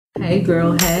Hey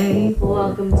girl, hey.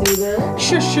 Welcome to the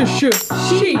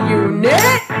She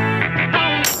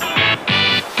unit.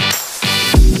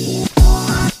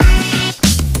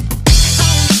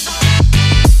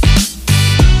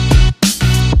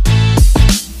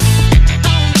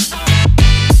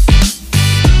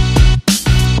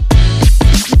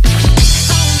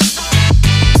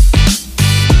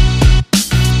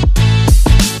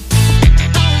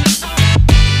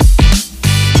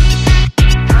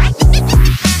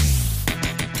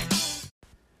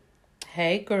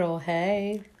 Hey girl,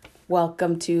 hey.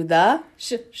 Welcome to the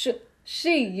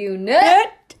She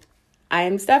Unit. I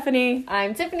am Stephanie.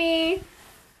 I'm Tiffany.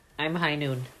 I'm High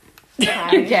Noon.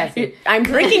 Hi. Cassie. I'm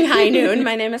drinking High Noon.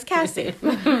 My name is Cassie.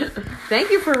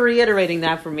 Thank you for reiterating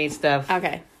that for me, Steph.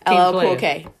 Okay. Team LL player. Cool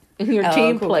K. Your LL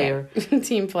team Cool player. K.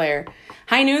 Team player.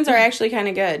 High Noons are actually kind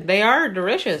of good. They are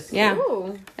delicious. Yeah.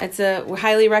 Ooh. It's a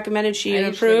highly recommended. She I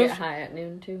usually approved. get high at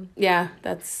noon too. Yeah,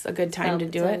 that's a good time to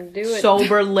do it.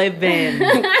 Sober living.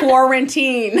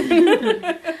 Quarantine.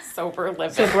 Sober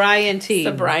living. Sobriety.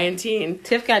 Sobriety.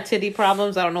 Tiff got titty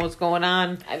problems. I don't know what's going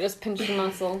on. I just pinched a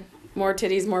muscle. More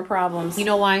titties, more problems. You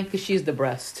know why? Because she's the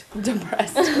breast.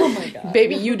 depressed. Oh my god.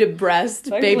 Baby, you the breast.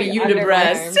 Like, Baby, like you the under my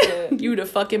breast. armpit. You the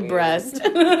fucking Weird. breast.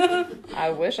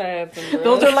 I wish I had some breasts.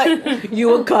 Those are like,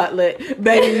 you a cutlet.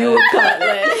 Baby, you a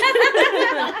cutlet.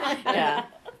 Yeah.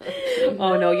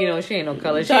 Oh no, you know she ain't no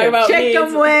color. She Talk a about me.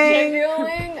 chicken wing. Chicken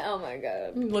wing? Oh my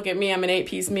god. Look at me, I'm an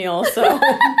 8-piece meal, so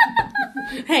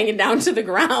hanging down to the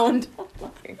ground.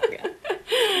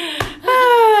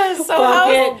 So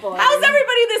it. how's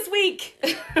everybody this week?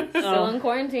 Still in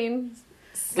quarantine.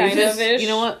 We Kind just- of ish. You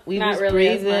know what? We Not just really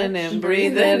as breathing much. and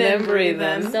breathing and I'm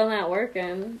breathing. Still not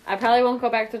working. I probably won't go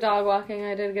back to dog walking.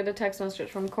 I did get a text message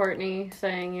from Courtney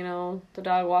saying, you know, the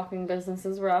dog walking business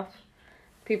is rough.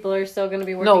 People are still going to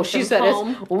be working No, from she said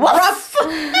home. it's rough.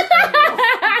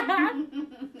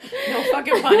 No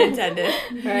fucking pun intended.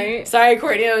 Right? Sorry,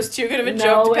 Courtney, that was too good of a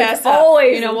joke to it's pass up.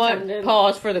 always You know what? intended.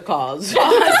 Pause for the cause.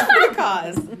 Pause for the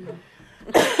cause.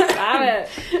 Got it.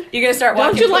 You gonna start Don't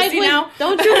walking you like pussy when- now?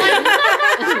 Don't you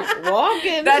like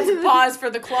walking? That's pause for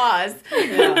the claws.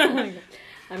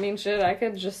 I mean, shit, I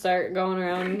could just start going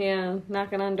around,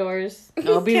 knocking on doors.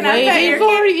 I'll be Can I pet waiting your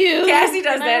for you. Cassie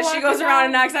does Can I that. walk She goes your around dog?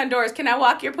 and knocks on doors. Can I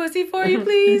walk your pussy for you,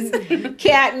 please?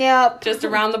 Catnip. Just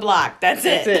around the block. That's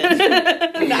it.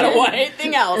 Not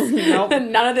anything else. Nope.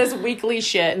 None of this weekly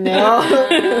shit.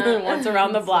 No. Once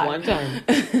around the block. One time.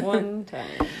 One time.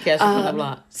 Cassie from the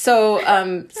block. So,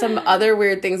 some other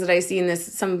weird things that I see in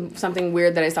this, something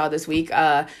weird that I saw this week.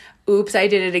 Oops, I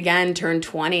Did It Again turned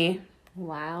 20.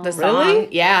 Wow. The song. Really?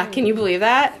 Yeah. Can you believe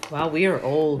that? Wow, we are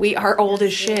old. We are old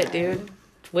as shit, dude.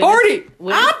 Witness- 40.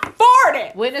 Witness, I'm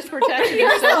 40. Witness protection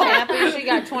is so happy. She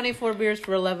got 24 beers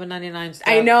for $11.99.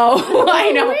 I know.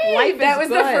 I know. Life That is was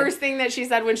the good. first thing that she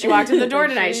said when she walked in the door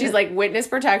tonight. She's like, witness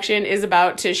protection is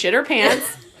about to shit her pants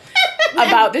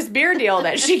about this beer deal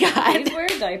that she got. Please wear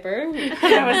a diaper. And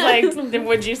I was like,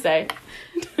 what'd you say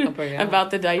I forgot.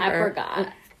 about the diaper? I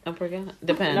forgot. I forgot.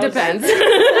 Depends. Depends.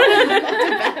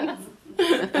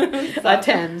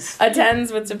 Attends.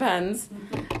 Attends with depends.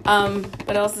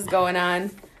 What else is going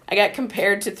on? I got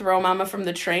compared to Throw Mama from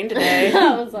the Train today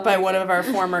That was by one of our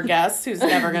former guests who's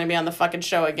never going to be on the fucking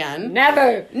show again.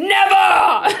 Never.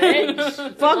 Never!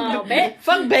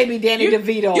 Fuck baby Danny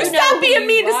DeVito. You stop being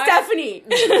mean to What? Stephanie.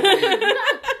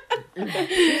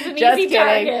 Just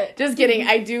kidding. Just kidding.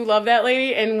 I do love that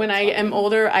lady, and when I am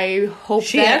older, I hope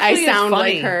She that I actually is sound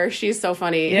funny. like her. She's so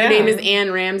funny. Yeah. Her name is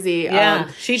Anne Ramsey. Yeah,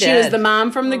 she was did. the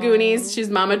mom from the Goonies. She's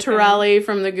Mama Torelli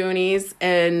from the Goonies,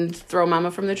 and Throw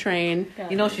Mama from the Train.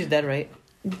 You know she's dead, right?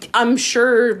 I'm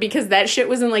sure because that shit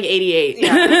was in like '88.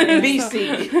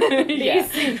 BC.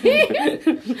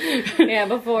 Yeah. Yeah,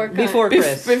 before. Before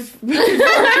Chris.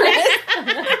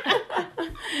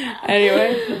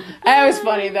 Anyway, that was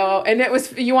funny though, and it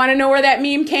was. You want to know where that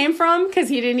meme came from? Because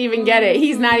he didn't even get it.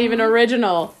 He's not even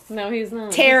original. No, he's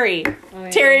not. Terry. Oh, yeah.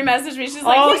 Terry messaged me. She's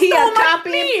like, Oh, he he stole a my copy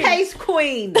meme. and paste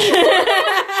queen. Who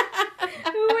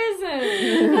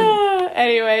isn't?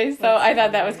 Anyway, so I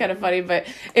thought that was kind of funny, but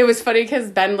it was funny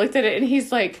because Ben looked at it and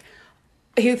he's like,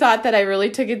 he thought that I really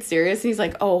took it serious. And he's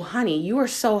like, oh, honey, you are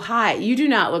so hot. You do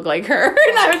not look like her.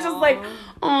 And I was just like,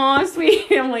 aw, sweet.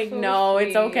 I'm like, So no,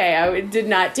 it's sweet. okay. I did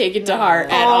not take it to heart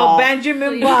at Oh, all.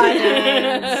 Benjamin Please. Button.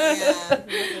 Yeah.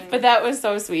 But that was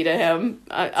so sweet of him.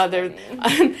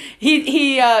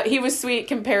 He was sweet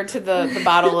compared to the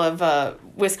bottle of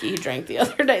whiskey he drank the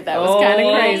other night. That was kind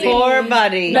of crazy. Poor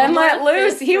buddy. Ben let Not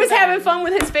loose. fit He was for having Ben. fun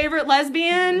with his favorite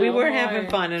lesbian. We were boy. having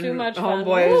fun, and Too much fun.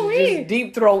 homeboy was Woo-wee. just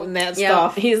deep throating that Yeah,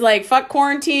 stuff. he's like, fuck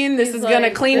quarantine. This He's is gonna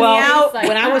like, clean Well, me out. like-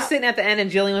 when I was sitting at the end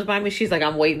and Jillian was by me, she's like,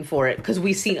 I'm waiting for it. Because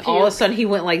we seen all of a sudden he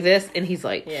went like this, and he's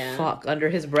like, Yeah. fuck, under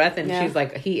his breath. And Yeah. she's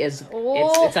like, he is,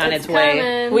 Oh, it's on its way.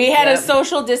 coming. We had Yep. a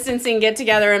social distancing get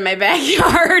together in my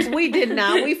backyard. We did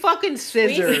not. We fucking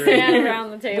scissored. We had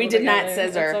around the table. We did not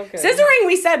together. scissor. It's okay. Scissoring,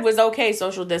 we said, was okay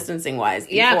social distancing wise.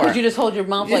 Yeah, before. because you just hold your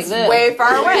mouth like It's this. way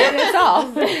far away. That's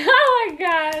all. Oh my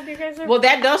god, you guys are. Well,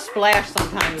 that does splash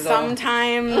sometimes, though.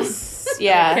 Sometimes,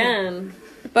 yeah. can.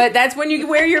 But that's when you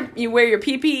wear your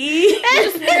PPE.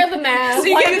 Just wear the mask. So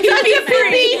you get Like, PPE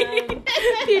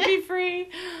free. PPE free.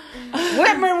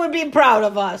 Whitmer would be proud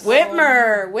of us.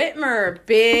 Whitmer,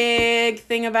 big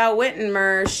thing about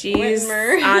Whitmer. She's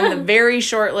Whitmer. on the very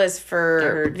short list for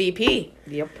Third. VP.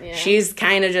 Yep. Yeah. She's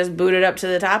kind of just booted up to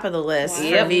the top of the list Wow.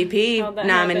 for Yep. VP How'd that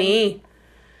nominee.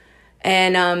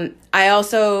 And I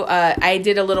also I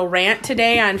did a little rant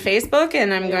today on Facebook,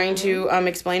 and I'm going to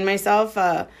explain myself.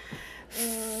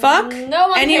 Fuck No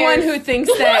one anyone cares. who thinks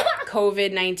that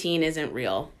COVID-19 isn't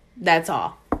real. That's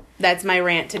all. That's my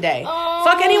rant today. Oh.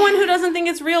 Fuck anyone who doesn't think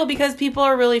it's real, because people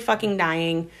are really fucking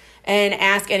dying. And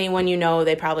ask anyone you know,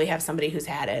 they probably have somebody who's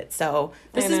had it. So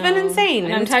this I has been know. insane. And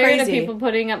And I'm it's tired crazy. of people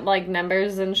putting up like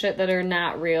numbers and shit that are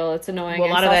not real. It's annoying. Well,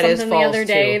 a lot I of saw that is something the other false,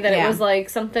 day too. that Yeah. it was like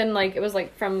something like it was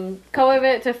like from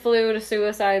COVID to flu to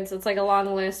suicides. It's like a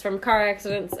long list from car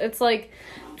accidents. It's like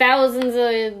thousands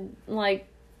of like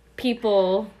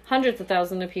people, hundreds of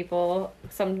thousands of people.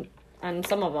 Some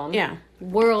of them. Yeah.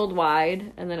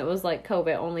 Worldwide, and then it was like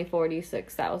COVID only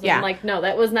 46,000. Yeah. Like no,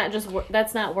 that was not just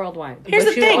that's not worldwide. Here's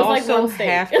But the you thing. Like also one state.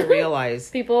 have to realize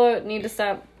People need to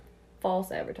stop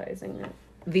false advertising it.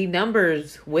 the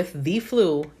numbers with the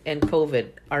flu and COVID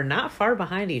are not far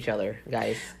behind each other,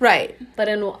 guys. Right. But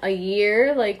in a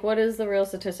year, like, what is the real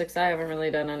statistics? I haven't really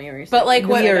done any research. But, like,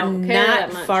 what- We I are don't care not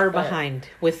that much, far but- behind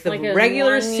with the Like in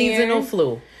regular 1 seasonal year?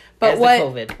 flu. But as what? the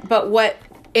COVID. But what?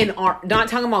 In our, not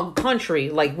talking about country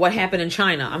like what happened in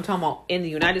China. I'm talking about in the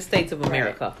United States of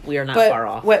America. We are not But far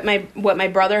off. what my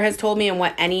brother has told me, and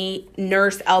what any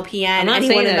nurse, LPN, I'm not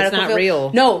anyone saying in that it's medical not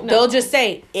field, real. No, they'll just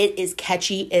say it is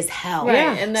catchy as hell. Right,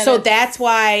 Yeah. and then So it's that's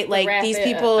why, like, these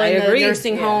rapid- people I in the agree.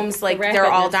 nursing Yeah. homes, The like, they're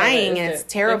all rapidness of it dying, is and it's di-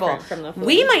 terrible. different from the flu.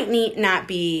 We might not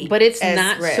be, But it's as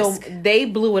not risk. so. They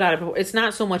blew it out of proportion. It's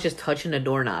not so much as touching a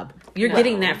doorknob. You're No.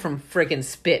 getting that from freaking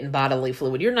spit and bodily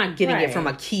fluid. You're not getting it Right. from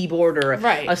a keyboard or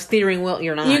Right. a steering wheel.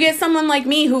 You're not. You get someone like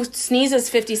me who sneezes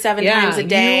 57 times a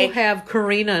day. You have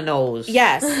Karina nose.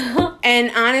 Yes.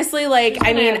 And honestly, like,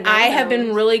 I mean, have I have been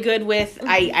nose. really good with,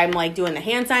 I'm like doing the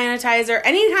hand sanitizer.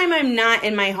 Anytime I'm not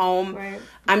in my home, Right.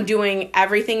 I'm doing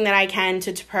everything that I can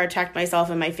to protect myself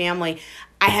and my family.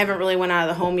 I haven't really went out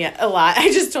of the home yet a lot.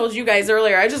 I just told you guys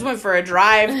earlier, I just went for a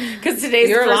drive because today's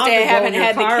You're the first allowed day I to go haven't in your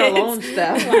had car the kids. alone,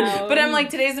 Steph. Wow. But I'm like,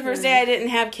 today's the first day I didn't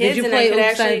have kids. Did you and play I could Oops, I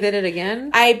actually Did It Again?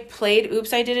 I played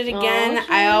Oops, I Did It Again. Oh,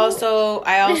 I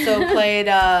also played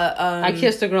I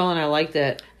kissed a girl and I liked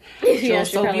it. Yeah,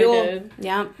 she So probably Buell. did.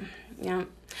 Yep.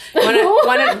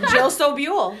 One of Jill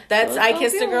Sobule. That's Jill I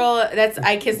kissed a Sobule. girl. That's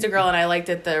I kissed a girl and I liked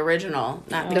it the original,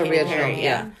 not The the Katy original, Perry.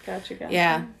 yeah. Gotcha.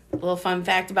 Yeah. A little fun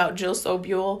fact about Jill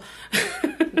Sobule.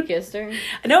 You kissed her.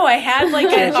 No, I had like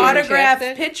Did an you autographed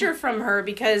chastity? picture from her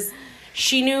because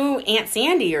she knew Aunt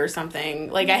Sandy or something.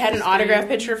 Like I had an autographed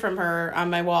picture from her on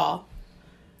my wall.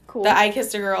 Cool. The I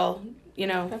kissed a girl. You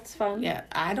know. That's fun. Yeah,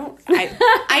 I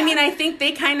mean, I think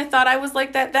they kind of thought I was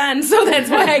like that then, so that's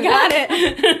why I got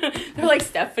it. They're like,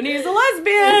 Stephanie's a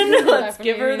lesbian. Let's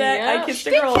give her that Stephanie, I kissed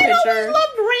a yeah. girl Kid always picture.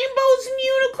 loved rainbows and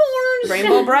unicorns.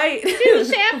 Rainbow Bright. She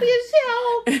was happy as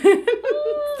hell.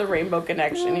 The rainbow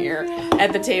connection here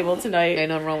at the table tonight. Ain't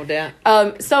nothing wrong with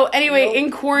that. So anyway,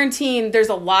 in quarantine, there's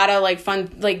a lot of like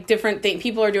fun, like different things.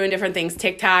 People are doing different things.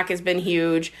 TikTok has been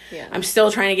huge. Yeah. I'm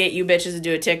still trying to get you bitches to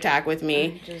do a TikTok with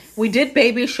me. We did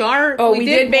Baby Shark. Oh, we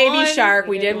did Baby one. Shark.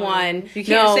 We We did did one. You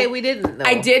can't No, say we didn't, though.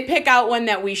 I did pick out one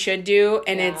that we should do,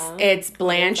 and Yeah. it's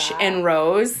Blanche that? and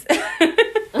Rose.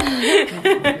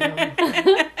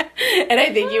 And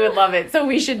I think you would love it, so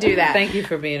we should do that. Thank you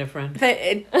for being a friend. But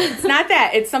it's not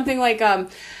that. It's something like,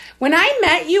 when I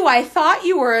met you, I thought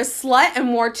you were a slut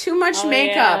and wore too much Oh,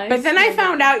 makeup. yeah, But then I see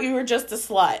found out you were just a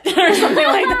slut or something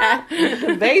like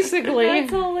that. Basically. That's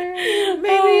hilarious.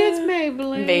 Maybe it's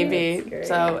Maybelline. Maybe. great.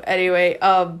 So anyway,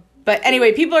 but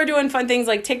anyway, people are doing fun things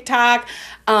like TikTok.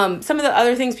 Some of the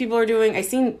other things people are doing, I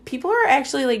seen people are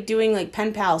actually like doing like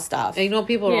pen pal stuff. And you know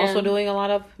people are Yeah. also doing a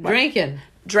lot of drinking.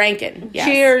 Drinking. Yes.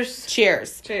 Cheers.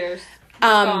 Cheers. Cheers.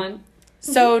 Um, Gone.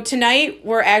 So tonight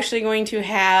we're actually going to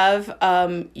have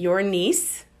your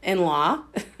niece-in-law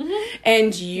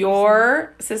and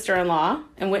your sister-in-law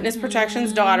and witness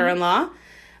protection's daughter-in-law,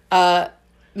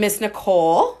 Miss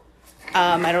Nicole.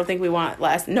 I don't think we want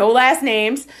no last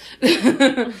names.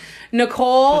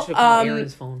 Nicole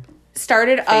Aaron's phone.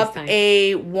 started up FaceTime.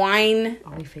 a wine.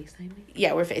 Are we FaceTiming?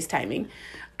 Yeah, we're FaceTiming.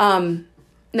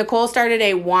 Nicole started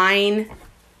a wine,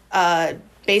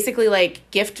 basically like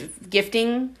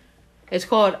gifting. It's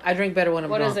called I Drink Better When I'm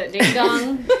What Drunk. is it? Ding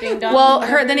dong? Ding dong? Well,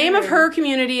 the name of her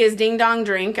community is Ding Dong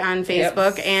Drink on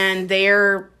Facebook, and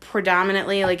they're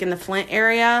predominantly like in the Flint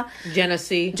area,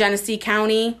 Genesee. Genesee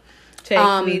County.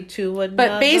 Take me to another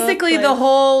But basically, place.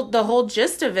 the whole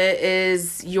gist of it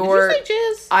is your. Did you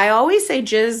say jizz? I always say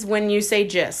jizz when you say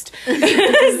gist,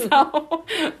 so,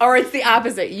 or it's the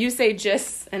opposite. You say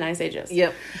gist and I say gist.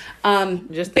 Yep.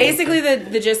 Just basically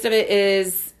the gist of it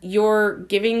is you're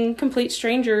giving complete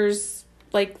strangers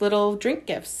like little drink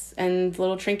gifts and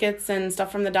little trinkets and stuff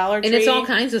from the Dollar Tree. And it's all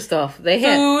kinds of stuff. They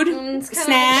have. food, it's kinda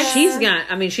snacks. like She's got.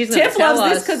 I mean, she's going to Tiff tell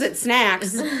loves us. this because it's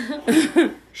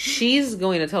snacks. She's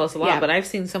going to tell us a lot, Yeah. but I've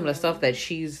seen some of the stuff that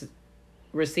she's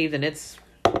received, and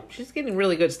she's getting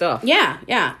really good stuff. Yeah.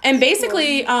 And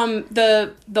basically,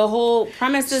 the whole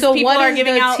premise is So people what are is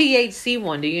giving the out. THC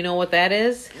one? Do you know what that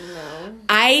is? No.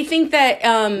 I think that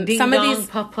Ding some dong, of these.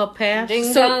 puff puff pass. Ding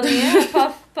So- dong, yeah,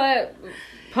 puff, but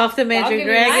Puff the I'll Magic give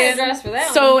you my Dragon. address for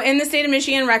that So one. in the state of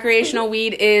Michigan, recreational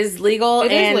weed is legal,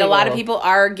 It is and a lot of legal. people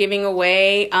are giving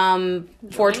away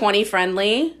 420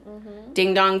 friendly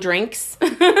ding dong drinks,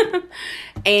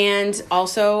 and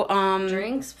also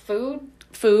Drinks, food,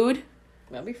 food.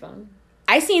 that'd be fun.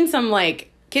 I seen some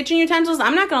like kitchen utensils.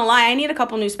 I'm not gonna lie, I need a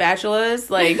couple new spatulas.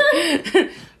 Like,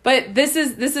 but this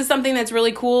is something that's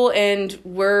really cool, and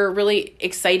we're really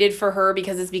excited for her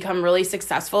because it's become really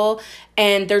successful,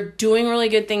 and they're doing really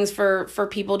good things for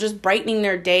people, just brightening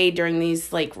their day during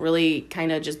these like really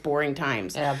kind of just boring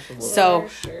times. Absolutely. So,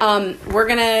 we're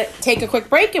gonna take a quick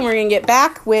break, and we're gonna get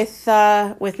back with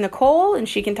Nicole, and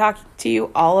she can talk to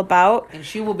you all about. And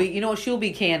she will be, she'll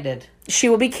be candid. She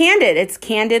will be candid. It's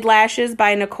Candid Lashes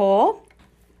by Nicole,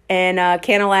 and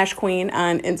Canna Lash Queen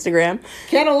on Instagram.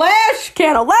 Canna Lash!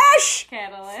 Canna Lash,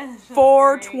 Cadillac.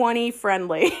 420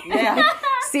 friendly. Yeah.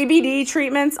 CBD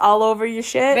treatments all over your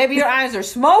shit. Baby, your eyes are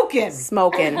smoking.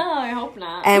 Smoking. Oh, I hope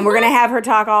not. And we're going to have her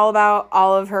talk all about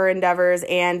all of her endeavors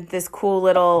and this cool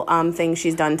little thing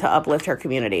she's done to uplift her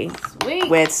community Sweet.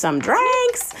 with some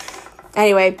drinks.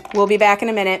 Anyway, we'll be back in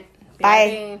a minute.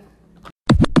 Bye.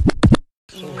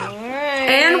 All right.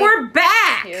 And we're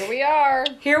back. Here we are.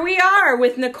 Here we are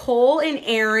with Nicole and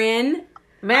Aaron.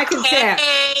 Mac and Chat.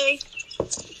 Hey,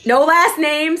 No last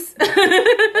names.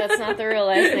 That's not the real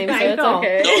last name, so I it's know.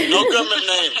 okay. no government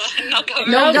names.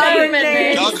 No government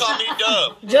name. Y'all call me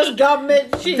Dub. Just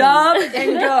government cheese. Dub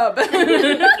and Gub.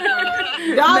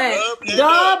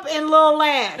 Dub and Lil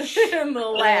Lash.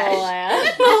 Little lash.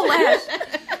 Laugh. Little lash.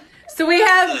 So we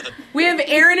have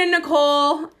Aaron and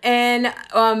Nicole, and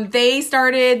they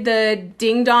started the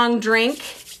Ding Dong Drink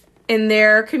in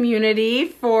their community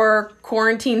for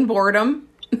quarantine boredom.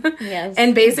 Yes.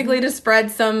 And basically to spread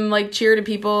some like cheer to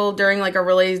people during like a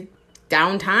really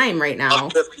down time right now.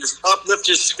 Uplift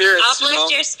your spirits.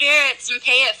 Uplift your spirits and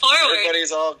pay it forward.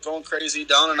 Everybody's all going crazy,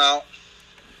 down and out.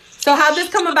 So how'd this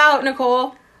come about,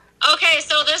 Nicole? Okay,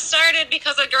 so this started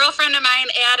because a girlfriend of mine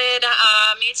added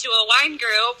me to a wine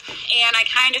group, and I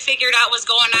kind of figured out what's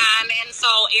going on. And so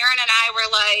Aaron and I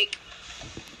were like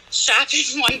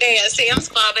shopping one day at Sam's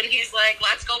Club, and he's like,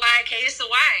 "Let's go buy a case of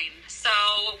wine." So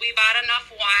we bought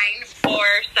enough wine for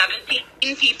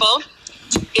 17 people,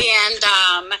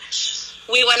 and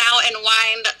we went out and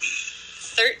wined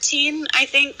 13, I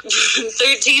think,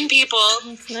 13 people,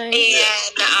 Nice.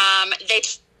 and they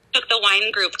took the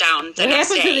wine group down the What next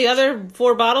happened to day. the other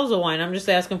 4 bottles of wine? I'm just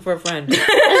asking for a friend.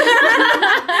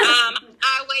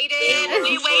 I waited.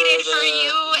 We waited for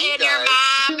you and your guys.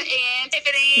 mom and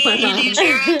Tiffany and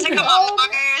Sharon to come over.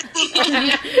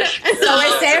 So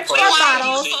I saved 4 We wanted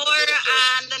bottles. you 4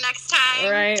 on the next time.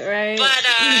 Right. But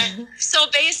so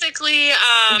basically,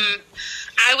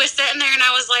 I was sitting there and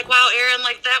I was like, "Wow, Aaron,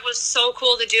 like that was so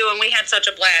cool to do, and we had such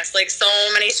a blast. Like so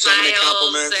many So many smiles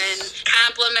compliments. and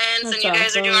compliments, and That's you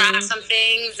guys are doing awesome. awesome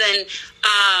things." And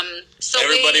so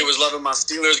Everybody we, was loving my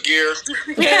Steelers gear.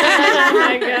 Oh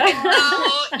my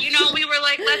god. So, we were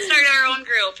like, let's start our own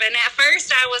group. And at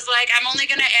first I was like, I'm only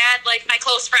going to add like my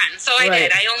close friends. So I Right.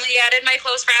 did. I only added my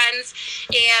close friends.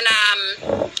 And,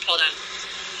 hold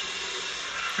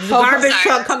on. Garbage Sorry.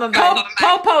 truck coming by.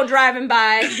 Popo driving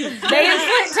by. They in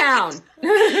Flint Town. So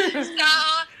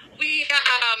we,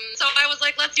 so I was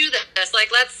like, let's do this. Like,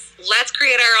 let's let's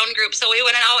create our own group. So we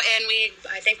went out and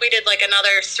I think we did like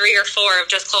another 3 or 4 of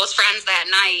just close friends that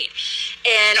night.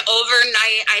 And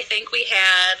overnight, I think we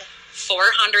had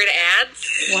 400 ads.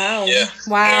 Wow. Yeah.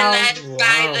 Wow. And then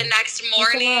by the next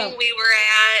morning, we were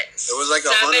at It was like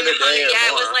 100 a day or Yeah,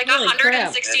 it more. was like Holy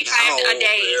crap. 165 And a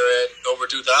day. we're at over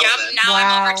 2,000. Yep, now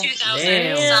Wow. I'm over 2,000.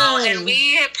 Damn. So, and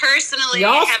we personally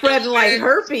Y'all have spreading like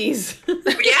delivered- herpes. Yeah,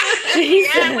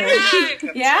 yeah, we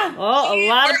are. Yeah. Oh, a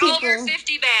lot of We're people. over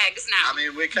 50 bags now. I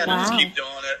mean, we kind of just keep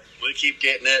doing it. We keep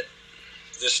getting it.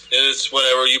 Just it's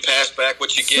whatever you pass back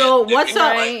what you get. So If what's you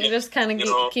up? like Right, it, just kind of you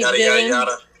know, keep yada giving. yada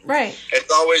yada. Right.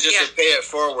 It's always just Yeah. a pay it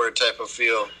forward type of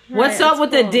feel. What's Right, up with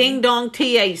that's the cool. ding dong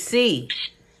THC?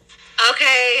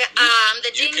 Okay, the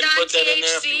You Ding can Dong put that in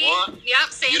there if THC. you want. Yep,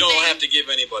 same You don't thing. have to give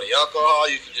anybody alcohol.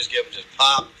 You can just give them just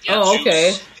pop. Oh, juice.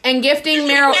 okay. And gifting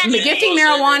Gifting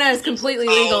marijuana is completely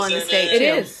legal in the state It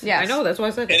too. is. Yes. I know. That's why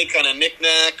I said Any it. kind of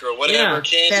knick-knack or whatever Yeah,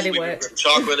 candy. fatty We can wet. put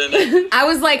chocolate in it. I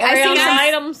was like, Around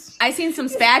items. I seen some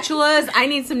spatulas. I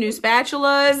need some new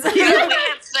spatulas. Yeah, we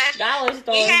had such- Dollar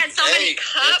store. we had so many Hey,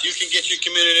 cups. if you can get your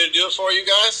community to do it for you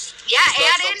guys, Yeah, start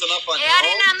add something up on in your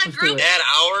own. on the Let's group. do it. add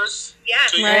hours Yeah.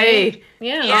 to your Hey,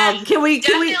 Yeah. Yeah. can we?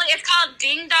 Definitely, it's called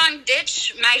Ding Dong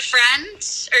Ditch, my friend.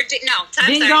 Or no, I'm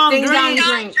Ding sorry. Dong Ding Drink. Dong Ding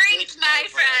Dong Drink. Drink, my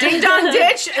friend. Ding dong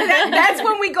ditch. That's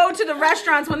when we go to the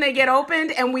restaurants when they get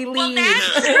opened and we Well, leave.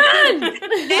 that's kind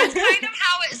of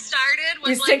how it started. Was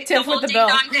You like stick the tiff whole with the Ding bill.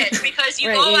 Dong Ditch because you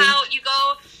Right, go yeah. out, you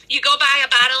go buy a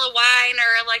bottle of wine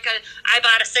or like I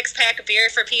bought a 6-pack of beer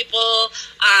for people.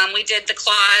 We did the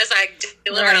claws. I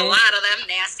delivered a Right. lot of them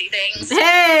nasty things.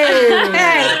 Hey,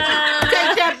 Hey.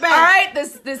 take that All back. right,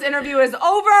 this interview is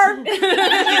over.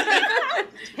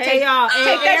 Hey, y'all. Hey,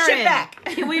 Take that shit Aaron, back.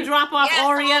 Can we drop off Yes.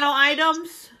 Oriental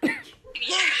items? Yeah,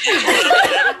 you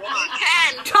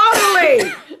can.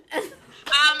 Totally. I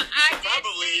did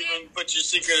Probably see even put your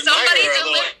secret somebody admirer a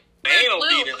little anal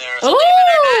delivered bead in there.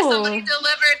 Ooh. Somebody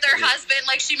delivered their husband,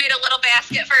 like she made a little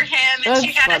basket for him, and That's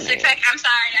she had funny. a 6-pack. I'm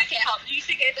sorry, I can't help you.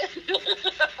 She gave it.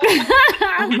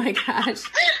 Oh my gosh.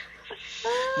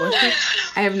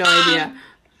 I have no idea.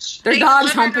 Their They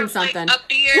dog's delivered humping her, something. Like,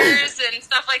 beers and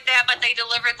stuff like that, but they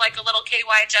delivered like a little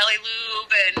KY jelly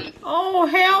lube and Oh,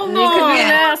 hell You no. could do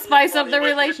that. Spice up the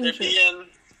relationship.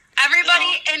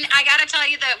 everybody. And I gotta tell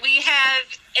you that we have,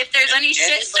 if there's any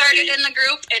shit started in the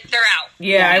group, they're out.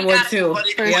 Yeah, I You would gotta- too.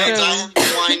 For Yeah.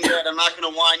 sure. Wine good. I'm not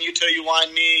going to wine you till you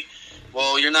wine me.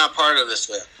 Well, you're not part of this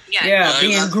then. Yeah. Yeah,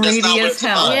 being That's greedy not what as it's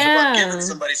about. hell. It's Yeah. about giving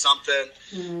somebody something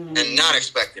and not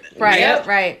expecting it. Right, Yep.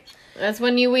 right. That's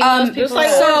when you weed Um, those Just people like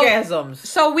out. So- orgasms.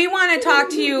 So we want to talk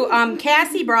to you.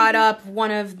 Cassie brought up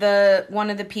one of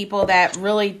the people that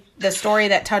really the story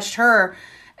that touched her,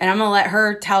 and I'm gonna let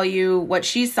her tell you what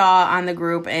she saw on the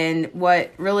group and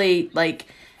what really like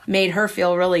made her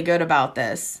feel really good about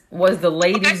this. Was the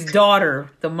lady's daughter,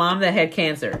 the mom that had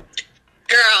cancer.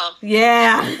 Girl.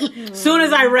 Yeah. Soon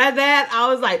as I read that, I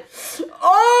was like,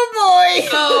 oh boy.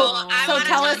 So, I so wanna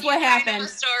tell us you what kind of happened. a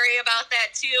story about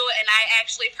that too, and I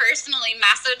actually personally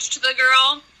messaged the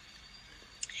girl.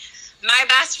 My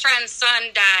best friend's son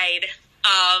died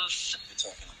of You're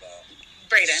talking about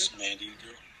Brayden. Mandy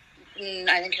girl.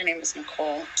 I think her name was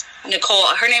Nicole.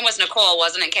 Her name was Nicole,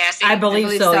 wasn't it, Cassie? I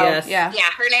believe so, yes. Yeah. Yeah,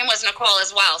 her name was Nicole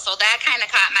as well. So that kind of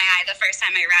caught my eye the first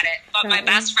time I read it. But my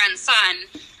best friend's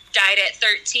son died at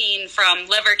 13 from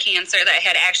liver cancer that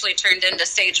had actually turned into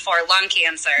stage 4 lung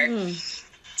cancer.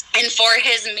 And for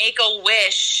his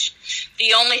make-a-wish,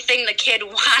 the only thing the kid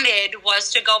wanted was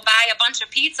to go buy a bunch of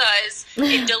pizzas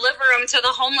and deliver them to the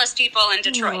homeless people in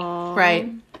Detroit. Aw, Right.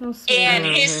 how sweet. And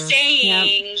his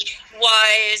saying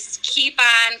was, keep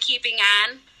on keeping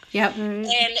on. Yep. And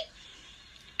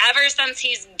ever since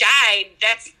he's died,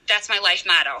 that's my life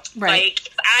motto. Right. Like,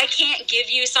 if I can't give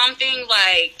you something,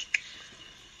 like,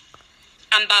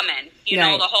 I'm bumming,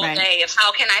 Right, the whole right. day of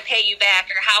how can I pay you back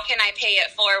or how can I pay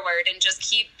it forward and just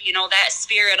keep, that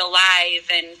spirit alive.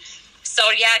 And so,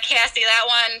 yeah, Cassie, that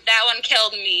one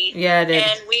killed me. Yeah, it did.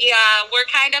 And we're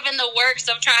kind of in the works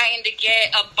of trying to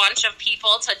get a bunch of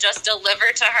people to just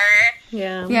deliver to her,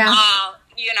 Yeah. Yeah.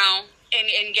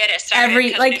 and get it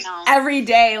started. 'cause, Every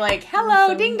day, like,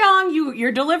 hello, ding dong,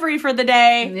 your delivery for the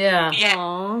day. Yeah. Yeah.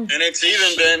 Aw. And it's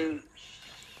even been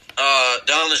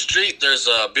down the street. There's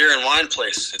a beer and wine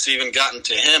place. It's even gotten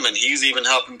to him, and he's even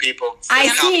helping people. I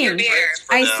fill out seen. their drinks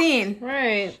for I them. seen.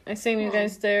 Right. I seen you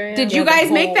guys there. Yeah. Did you the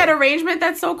guys make whole- that arrangement?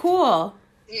 That's so cool.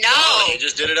 No. Oh, he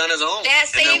just did it on his own. That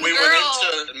and then same we girl-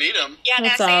 went in to meet him. Yeah, that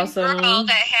That's same awesome. girl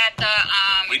that had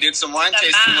the We did some wine The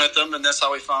tasting mom. with him, and that's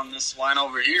how we found this wine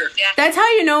over here. yeah. That's how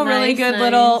you know really Nice, good nice.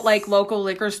 little like local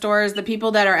liquor stores, the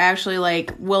people that are actually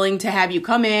like willing to have you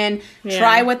come in, Yeah.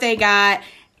 try what they got,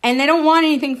 and they don't want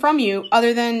anything from you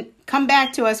other than come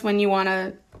back to us when you want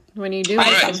to. When you do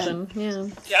Right. something,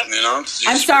 yeah. You know,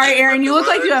 I'm sorry, Aaron. You look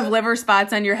like you have liver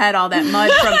spots on your head. All that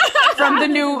mud from the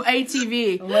new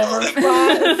ATV.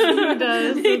 He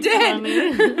does. He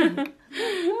did.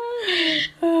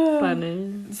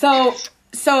 Funny.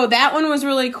 So that one was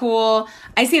really cool.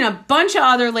 I seen a bunch of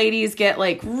other ladies get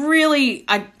like really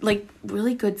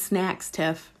good snacks,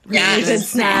 Tiff. Really Yes. good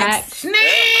snacks.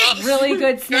 Really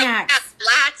good snacks.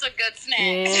 Lots of good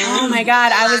snacks. Oh my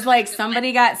god! I was like,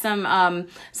 somebody got some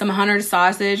Hunter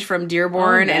sausage from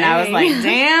Dearborn, and I was like,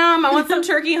 damn, I want some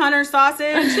turkey Hunter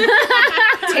sausage,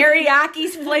 teriyaki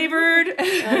flavored. Oh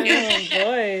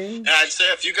boy. Yeah, I'd say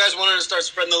if you guys wanted to start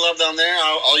spreading the love down there,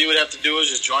 all you would have to do is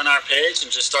just join our page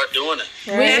and just start doing it.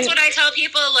 That's what I tell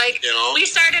people. Like, You know? we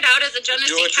started out as a Genesee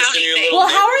Do it just County in your thing. little- Well,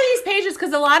 how are these pages?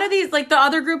 Because a lot of these, like the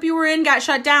other group you were in, got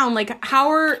shut down. Like, how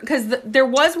are? Because there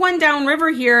was one downriver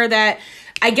here that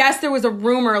I guess there was a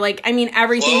rumor. Like, I mean,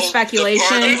 everything's Well, the part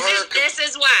speculation. of- This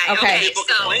is why. Okay. People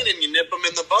so complaining, you nip them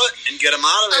in the butt and get them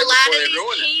out of there a lot before of they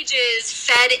ruin it. these pages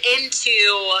fed into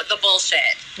the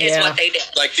bullshit. Is Yeah. what they did.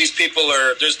 Like these people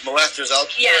there's molesters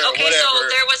out Yeah, there. okay, or so whatever,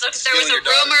 there was a stealing your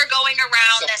daughter. rumor going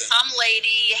around that Something. some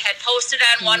lady had posted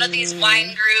on one of these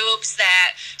wine groups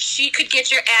that she could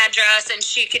get your address and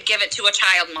she could give it to a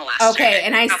child molester. Okay,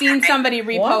 and I seen Okay. somebody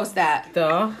repost that.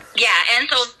 Duh. Yeah, and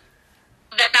so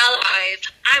that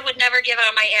I would never give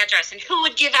out my address. And who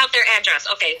would give out their address?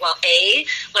 Okay, well, I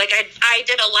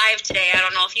did a live today. I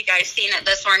don't know if you guys seen it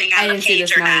this morning on I the didn't see page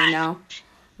this or morning. not. No.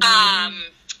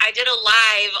 I did a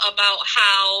live about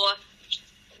how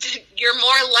you're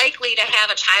more likely to have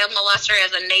a child molester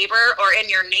as a neighbor or in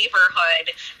your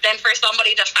neighborhood than for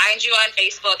somebody to find you on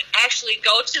Facebook, actually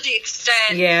go to the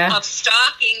extent Yeah. of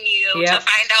stalking you Yep. to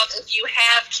find out if you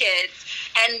have kids,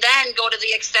 and then go to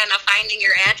the extent of finding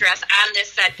your address on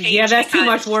this said page. Yeah, that's too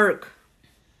because- much work.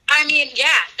 I mean, yeah,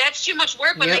 that's too much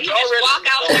work when Yep. they can just walk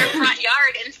out their front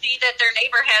yard and see that their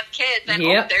neighbor has kids, and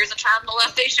Yep. there's a child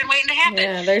molestation waiting to happen.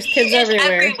 Yeah, there's kids It's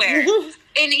everywhere.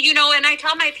 And and I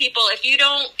tell my people, if you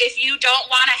don't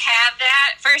want to have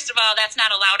that, first of all, that's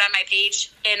not allowed on my page.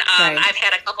 And Right. I've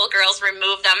had a couple girls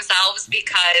remove themselves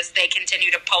because they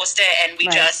continue to post it, and we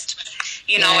Right. just,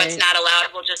 it's not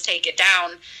allowed. We'll just take it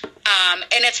down.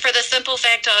 And it's for the simple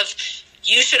fact of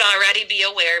you should already be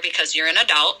aware because you're an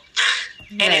adult.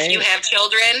 And if you have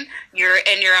children, you're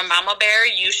a mama bear,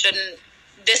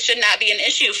 this should not be an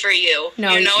issue for you.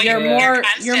 No, you're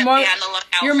constantly on the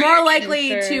lookout you're for more your likely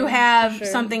Sure, to have sure.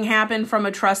 something happen from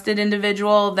a trusted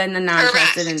individual than a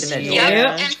non-trusted Correct. individual. Yep.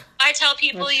 Yeah. And I tell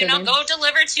people, That's good. go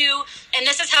deliver to, and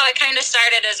this is how it kind of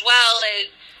started as well.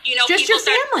 Just people your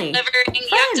start family,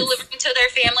 friends. delivering to their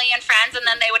family and friends, and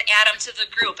then they would add them to the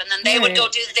group, and then they would Right. go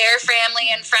do their family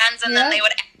and friends, and then they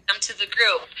would add them to the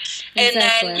group, and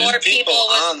Exactly. then more There's people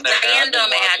on with there. I've been random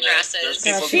watching it. addresses. There's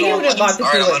people She going, would have bought the all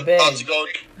right, two I'm big. about to go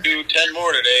do 10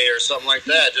 more today or something like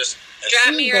that. Just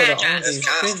Drop me your Go to address.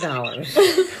 Aldi's,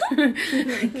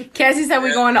 $6. Cassie said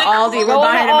we're going to Aldi. We're Go to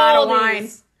buying a bottle of wine.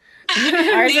 Aldi's.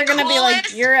 Ours are gonna be like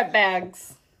coolest- Europe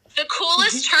bags. The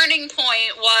coolest turning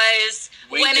point was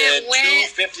we when did it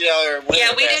went. two $50 winner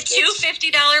Yeah, we did baskets. two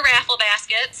 $50 raffle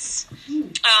baskets.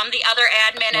 The other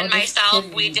admin and myself,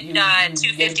 we did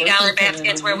two $50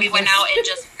 baskets where we went out and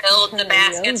just filled the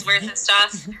baskets worth of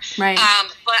stuff. Right.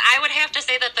 But I would have to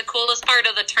say that the coolest part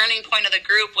of the turning point of the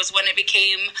group was when it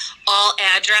became all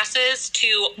addresses to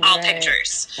all Right.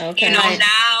 pictures. Okay. Right.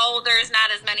 Now there's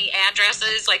not as many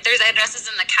addresses. Like, there's addresses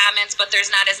in the comments, but there's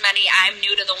not as many. I'm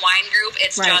new to the wine group.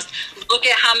 It's Right. just, look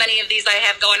at how many of these I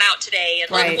have going out today,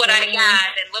 and look Right. what I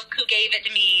got, and look who gave it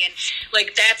to me, and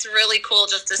like, that's really cool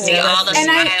just to see Yeah. all the And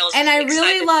smiles. I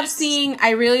really love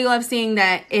excitedness. seeing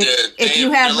that if Yeah,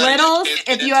 you have they're letting littles, kids if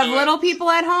get you have into it. little people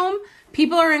at home,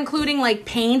 people are including like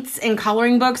paints and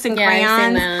coloring books and Yeah, I've seen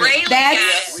crayons. that. Braylee That's got- we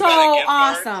got a so gift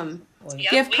card. awesome.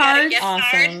 Yep, gift we got a cards? gift card.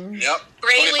 Awesome. Yep.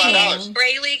 Braylee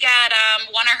 $25. got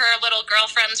one of her little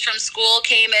girlfriends from school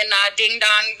came and Ding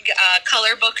Dong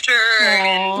color booked her.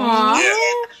 And Aw.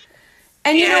 Yeah.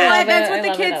 And you know Yeah. what? I That's love what it, the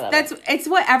I love it, kids. I love That's it's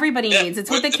what everybody needs. It's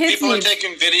what the kids people need. are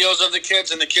taking videos of the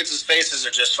kids, and the kids' faces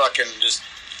are just fucking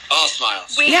all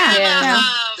smiles. we Yeah. have Yeah.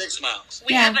 Big smiles.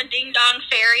 we Yeah. have a Ding Dong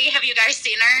fairy. Have you guys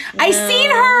seen her? I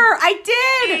seen her. I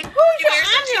did. She wears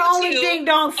a I'm the only tutu. ding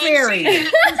dong fairy.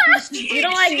 You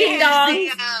don't like She ding has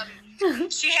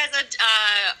dongs? she has a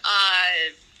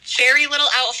fairy little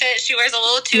outfit. She wears a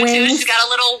little tutu. Wings. She's got a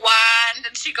little wand,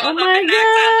 and she goes up my and knocks on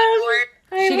the door.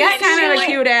 She got And kind she, of a like,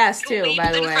 cute ass too, Leaps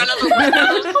by the in way. front of the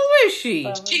window. Who is she?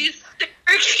 She's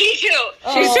super cute.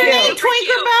 She's her name super cute.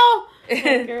 Twinkerbell.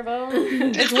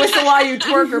 Tinkerbell. It's whistle while you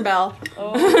twerker bell.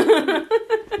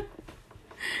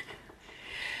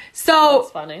 So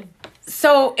That's funny.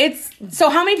 so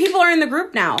how many people are in the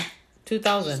group now?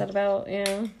 2,000. Said about,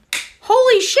 yeah.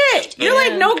 Holy shit! You're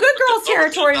like Yeah. no good girls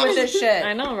territory with this shit.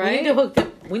 I know, We need right? to hook.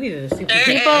 We needed to see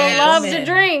People love to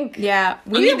drink. Yeah,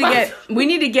 we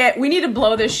need to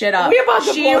blow this shit up. We about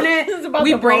to She blow- unit, this is about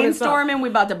we to blow this up. brainstorming. We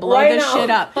about to blow Right this now. shit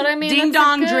up. But I mean, Ding that's a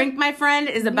Dong good- Drink, my friend,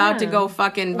 is about to Yeah. go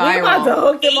fucking We're about to viral.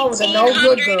 hook them over to no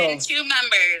good girls. 1,802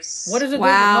 members. What is it?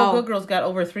 Wow. No good girls got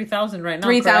over 3,000 right now.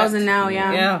 3,000 correct? now,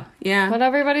 yeah. Yeah. Yeah. But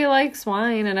everybody likes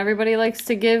wine, and everybody likes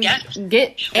to get And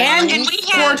And we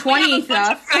have, 420 we have a bunch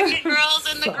stuff. of pregnant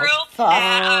girls in the group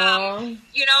that,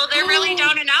 you know, they're really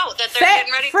down and out, that they're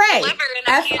getting ready to Frey. deliver.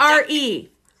 And I can't F-R-E.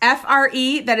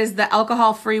 F-R-E, that is the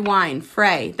alcohol-free wine.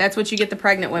 Frey. That's what you get the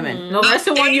pregnant women. No, that's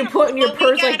the one you put in your Well,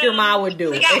 purse we got, like your mom would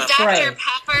do. We got It's Dr. Frey.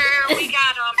 Pepper. We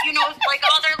got, you know, like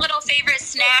all their little favorite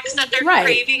snacks that they're Right.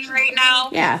 craving right now.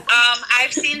 Yeah.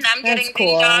 I've seen them That's getting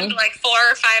cool. ding-donged like 4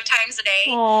 or 5 times a day.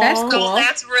 Aw. That's So cool.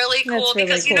 that's really cool That's really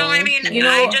because, you know what I cool. mean? You know,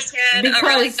 I just had a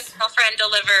really because good girlfriend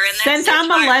deliver. And that's Since so I'm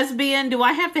a fun. lesbian, do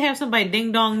I have to have somebody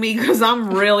ding dong me? Because I'm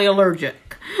really allergic.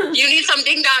 You need some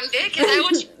ding-dong dick? Is that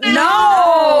what you said? No!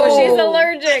 Oh, she's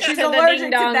allergic She's to allergic the to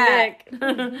ding dong that.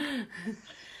 dick.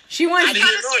 She wants I didn't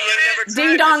know. You never tried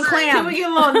Ding Dong this. Can we Clam. get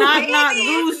a little knock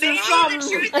goose or Maybe the something?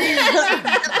 truth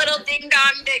is a little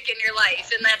ding-dong dick in your life,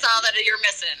 and that's all that you're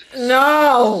missing.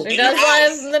 No. It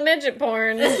does love the midget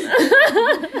porn.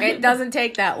 It doesn't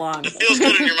take that long. It feels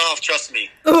good in your mouth, trust me.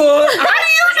 How do you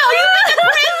know? You in the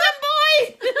prison,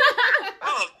 boy?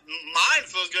 Oh, mine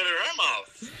feels good in her mouth.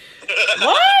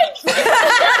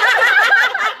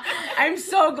 I'm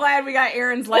so glad we got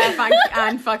Aaron's laugh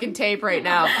on fucking tape right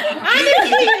now.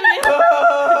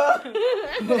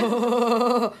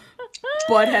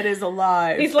 Butthead is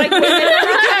alive. He's like, with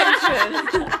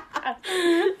retention.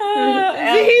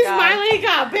 He's God. finally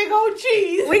got big old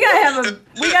cheese. We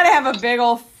gotta have a big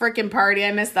old freaking party.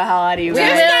 I miss the hell out of you We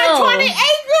guys. will. 20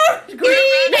 acres green.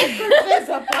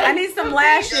 I need some She's got an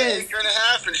lashes. acre and a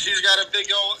half, and she's got a big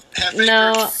old half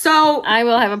No, acre. So I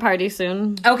will have a party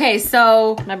soon. okay,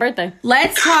 so My birthday.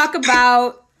 let's talk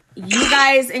about you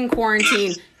guys in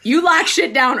quarantine. You lock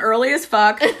shit down early as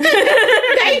fuck. Christmas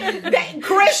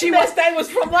Day was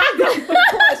from lockdown.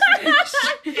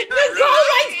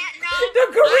 The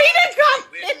Karina come.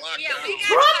 We didn't lock Yeah, down. we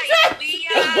From got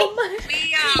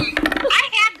I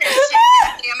had this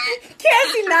shit, damn it.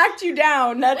 Cassie knocked you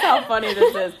down. That's how funny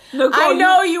this is. I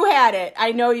know you had it.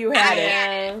 I know you had it.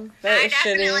 Yeah, I that was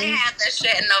definitely shitty. had this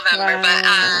shit in November,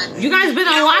 Wow. You guys been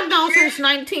on lockdown since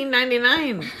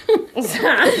 1999.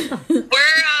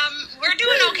 we're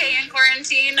doing okay in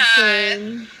quarantine.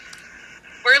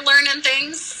 We're learning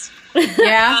things.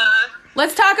 Yeah.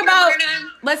 Let's talk We're about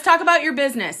learning. your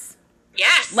business.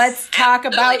 Yes. Let's talk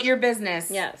about absolutely. your business.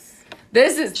 Yes.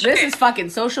 This is fucking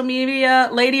social media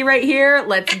lady right here.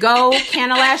 Let's go,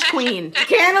 Canna Lash Queen.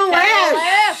 Canna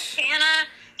Lash.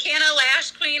 Canna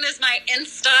Lash Queen is my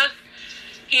Insta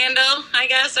handle, I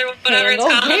guess, or whatever Handle?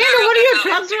 it's called. Canna, what are you, a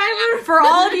truck driver?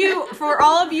 For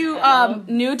all of you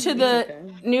new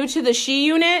to the She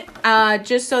Unit,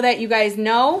 just so that you guys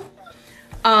know,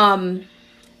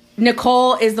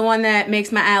 Nicole is the one that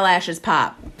makes my eyelashes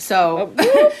pop. So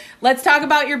let's talk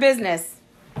about your business.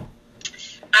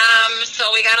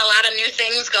 So we got a lot of new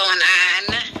things going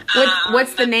on.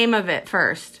 What's the name of it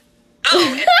first?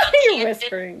 Oh, it's called You're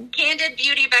whispering. Candid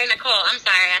Beauty by Nicole. I'm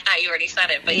sorry, I thought you already said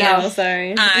it, but No, yeah.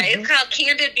 sorry. It's called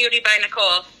Candid Beauty by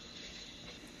Nicole.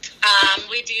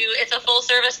 It's a full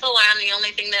service salon. The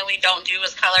only thing that we don't do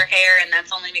is color hair, and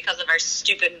that's only because of our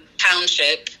stupid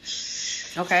township.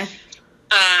 Okay.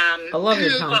 I love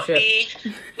your township.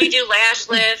 We do lash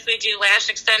lifts, we do lash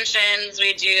extensions,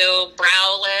 we do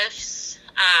brow lifts.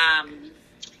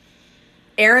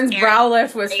 Aaron's brow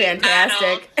lift was Great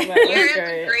fantastic. model. That was Aaron's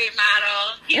great. a great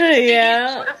model. He's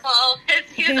Yeah. beautiful.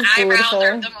 His He's eyebrows beautiful.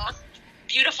 are the most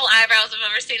beautiful eyebrows I've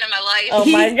ever seen in my life. Oh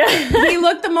my god. He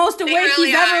looked the most awake really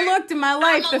he's ever are. looked in my I'm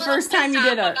life a the little first time you pissed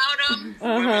did off it. about 'em.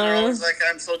 Women are always like,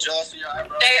 I'm so jealous of your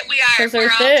eyebrows. We are. 'Cause they're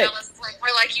We're all thick. jealous.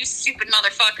 We're like, you stupid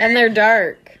motherfucker. And they're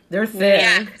dark. They're thick.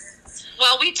 Yeah.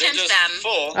 Well, we They're tint just them.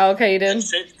 full. Oh, okay, you did. It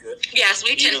shapes good. Yes, we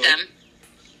tint Easily. them.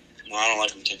 No, I don't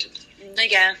like them tinted.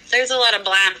 Yeah, there's a lot of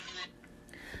blonde.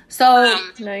 So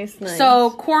Nice.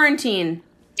 so quarantine.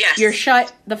 Yes. You're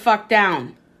shut the fuck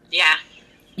down. Yeah.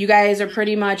 You guys are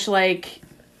pretty much like,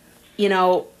 you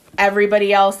know,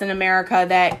 everybody else in America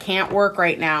that can't work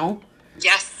right now.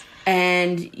 Yes.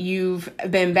 And you've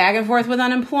been back and forth with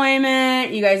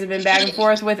unemployment. You guys have been back and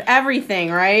forth with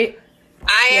everything, right?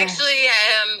 I actually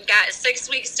got 6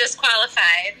 weeks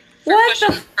disqualified for What pushing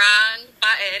the the wrong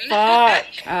button.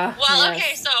 Fuck. Well, Yes.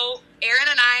 okay, so Aaron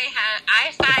and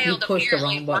I filed pushed the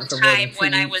apparently wrong one button for more than time 2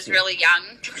 when I weeks, was yeah. really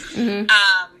young.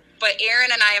 But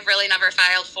Aaron and I have really never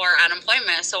filed for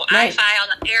unemployment. So I Right. filed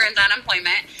Aaron's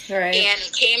unemployment. Right. And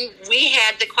we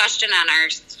had the question on our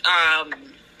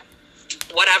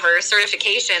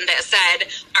certification that said,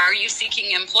 "Are you seeking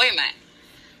employment?"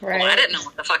 Right. Well, I didn't know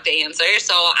what the fuck to answer,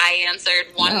 so I answered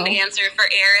one No. answer for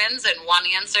Aaron's and one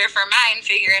answer for mine,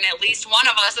 figuring at least one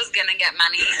of us is gonna get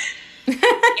money. Ding,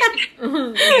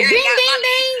 ding,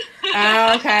 ding.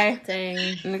 Oh, okay. Dang.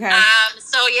 Okay.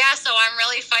 So I'm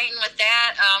really fighting with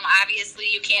that. Obviously,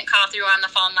 you can't call through on the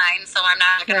phone line, so I'm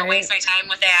not gonna Right. waste my time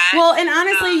with that. Well, and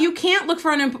honestly, you can't look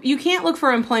for you can't look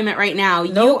for employment right now.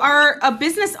 You are a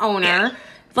business owner.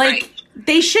 Like Right.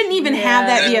 they shouldn't even have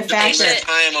that be a They factor. took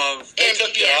time of. They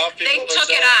took it off. They people are took it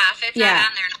saying. off. It's Yeah. not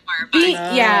on there no more. But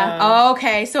Yeah. Oh,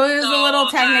 okay. So it was a little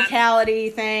So, technicality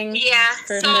thing. yeah,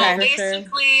 For so sure.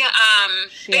 basically,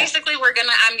 basically,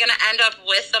 I'm gonna end up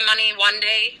with the money one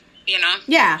day. You know.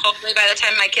 Yeah. Hopefully, by the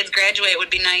time my kids graduate, would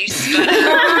be nice. But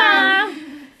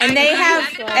And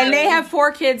they have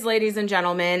 4 kids, ladies and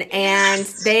gentlemen, and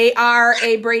they are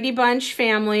a Brady Bunch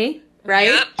family,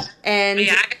 right? Yep. And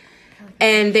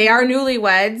and they are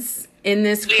newlyweds in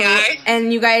this We crew. are.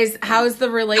 And you guys, how's the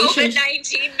relationship?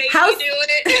 COVID-19 made How's- me do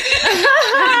it.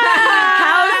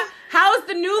 How's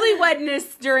the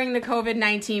newlywedness during the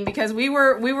COVID-19? Because we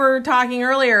were talking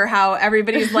earlier how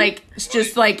everybody's like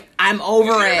just like I'm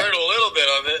over I it. heard a little bit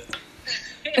of it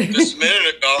just a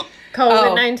minute ago.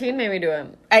 COVID-19 made me do it.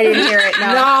 I didn't hear it.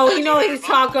 No. No, you know what he's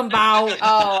talking about.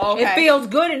 Oh, okay. It feels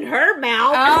good in her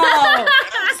mouth. Oh,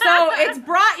 so it's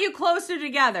brought you closer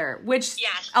together, which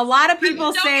Yes. a lot of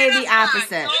people Don't say get the us wrong.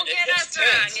 opposite. Don't It get gets us wrong.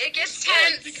 tense. It gets Right,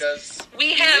 tense. because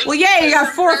We have. Well, yeah, you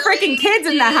got 4 freaking kids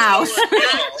in the house.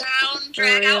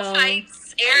 Drag out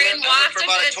fights. Aaron went walked for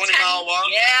about a 20-mile walk?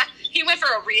 Yeah, he went for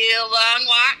a real long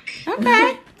walk.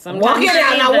 Okay. Walk it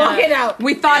out now. Walk it out.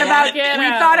 We thought about Get we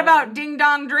out. thought about ding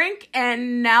dong drink,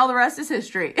 and now the rest is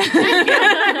history. that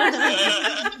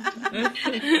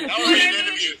was an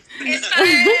interview. As far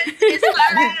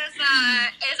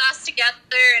as us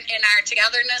together and our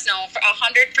togetherness, no, for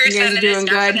 100%, You guys are it has doing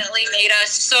good. definitely made us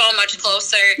so much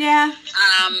closer. Yeah.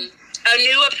 A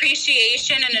new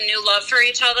appreciation and a new love for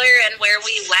each other, and where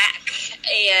we lack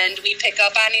and we pick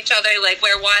up on each other, like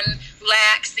where one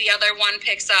lacks, the other one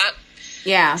picks up.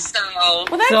 Yeah. So Well,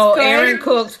 that's So good. Aaron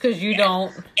cooks because you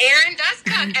don't. Aaron does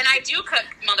cook, and I do cook,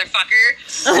 motherfucker.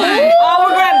 Oh,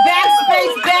 we're gonna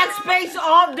backspace,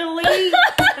 alt, delete.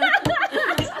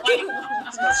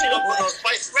 She don't put no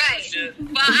spices in Right. shit.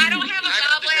 But I don't have a I can pick it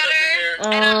up in gallbladder,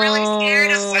 there. and I'm really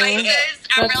scared of Oh, spices.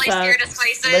 I'm that really scared of sucks.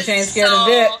 spices. But you ain't scared so of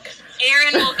dick.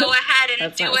 Aaron will go ahead and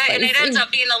That's do not it, and it spicy. ends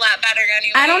up being a lot better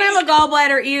anyway. I don't have a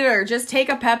gallbladder either. Just take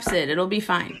a Pepsid. It'll be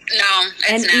fine. No, it's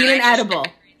And not. eat an I just edible.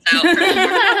 out for-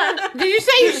 Did you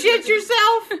say you shit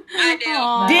yourself? I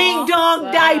do. Ding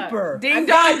dong diaper. Ding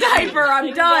dong diaper.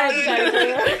 I'm done.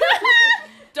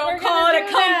 Don't call it a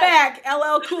comeback.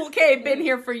 LL Cool K been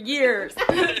here for years.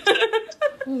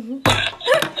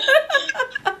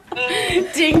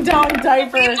 Ding dong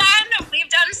diaper. We've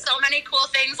done so many cool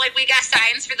things. Like we got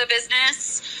signs for the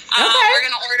business. Okay. We're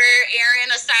gonna order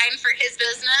Aaron a sign for his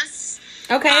business.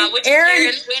 Okay, Which is Aaron.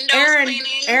 Aaron's windows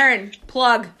cleaning. Aaron,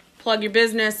 plug your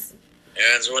business.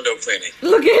 Aaron's window cleaning.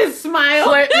 Look at his smile.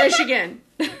 Flint, Michigan.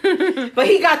 But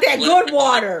he got that good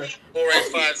water.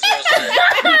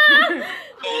 48506.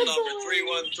 Phone number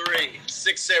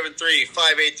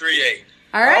 313-673-5838.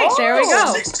 All right, there we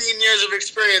go. 16 years of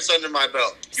experience under my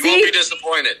belt. You See? won't be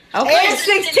disappointed. Okay. And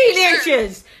 16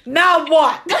 inches. Now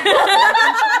what?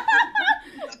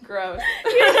 Gross.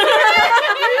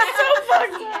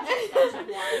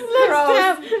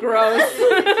 Gross.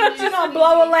 She's gonna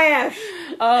blow a lash.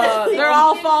 They're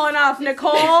all falling off.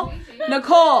 Nicole,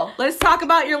 let's talk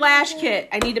about your lash kit.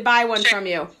 I need to buy one from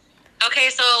you. Okay,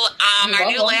 so our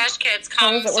new lash kits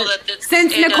come so that it's,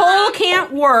 Since Nicole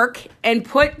can't work and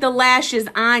put the lashes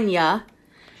on ya,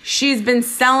 she's been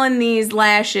selling these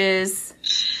lashes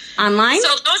online. So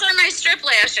those are my strip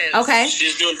lashes. Okay.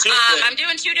 She's doing 2 I'm things.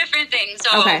 doing 2 different things.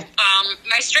 So, Okay.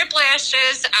 my strip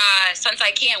lashes, since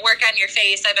I can't work on your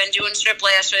face, I've been doing strip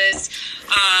lashes,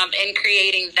 and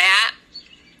creating that.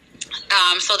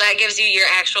 So that gives you your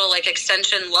actual like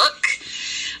extension look.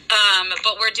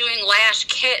 But we're doing lash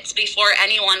kits before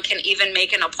anyone can even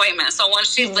make an appointment. So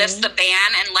once she lifts the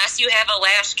ban, unless you have a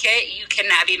lash kit, you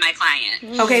cannot be my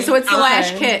client. Okay, so what's the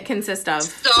lash kit consist of?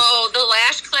 So the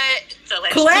lash kit,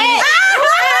 Wait.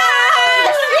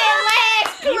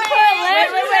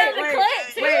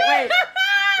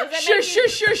 Shush,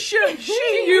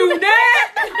 unit.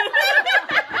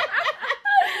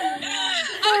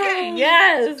 Okay.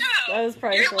 Yes. So, That was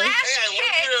priceless. Your lash Hey, I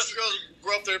wonder kit. if girls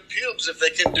grow up their pubes if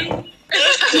they can do.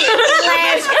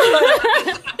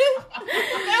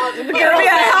 It'd be a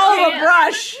hell of a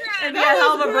brush. It'd be a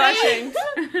hell of a brushing.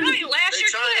 Honey, lash They your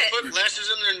try kit. to put lashes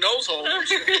in their nose hole.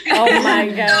 Oh my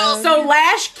god. So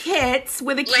lash kits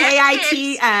with a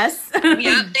KITS.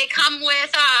 Yep, they come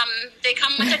with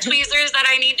the tweezers that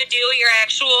I need to do your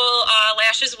actual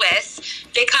lashes with.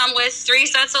 They come with 3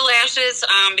 sets of lashes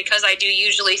because I do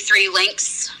usually 3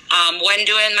 links when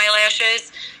doing my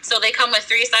lashes. So they come with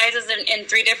 3 sizes in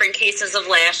 3 different cases of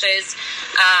lashes,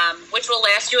 which will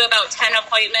last you about 10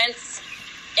 appointments.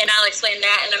 And I'll explain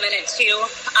that in a minute too.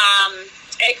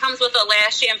 It comes with a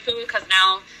lash shampoo because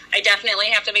now I definitely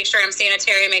have to make sure I'm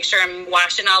sanitary, make sure I'm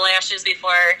washing all lashes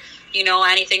before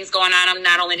anything's going on. I'm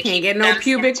not only to Can't keep get no them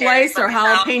pubic sanitary lice or for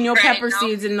myself. jalapeno Right, pepper no.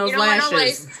 seeds in those You don't want no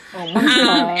lashes. lice. Oh my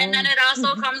god. And then it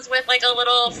also comes with like a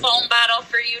little foam bottle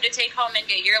for you to take home and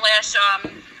get your lash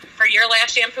for your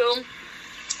lash shampoo.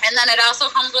 And then it also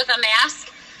comes with a mask.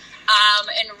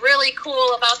 And really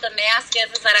cool about the mask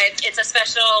is that it's a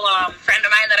special friend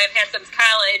of mine that I've had since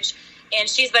college, and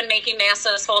she's been making masks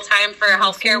this whole time for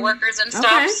healthcare workers and stuff.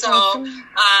 Okay, So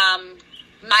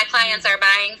my clients are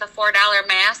buying the $4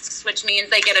 masks, which means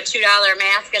they get a $2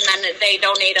 mask, and then they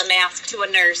donate a mask to a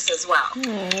nurse as well.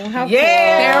 How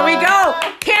There we go.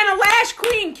 Canna Lash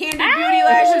Queen, Candid Beauty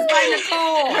Lashes by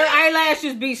Nicole. Her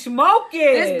eyelashes be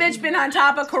smoking. This bitch been on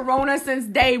top of Corona since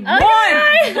day one.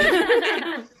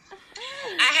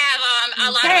 I have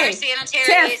a lot Hey, of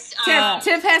sanitaries.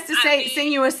 Tiff has to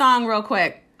sing you a song real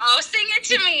quick. Oh, sing it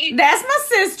to me. That's my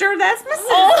sister. That's my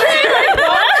sister.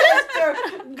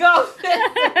 Go.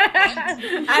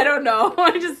 I don't know.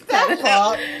 I just said it.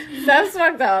 That's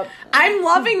fucked up. I'm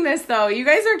loving this though. You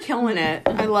guys are killing it.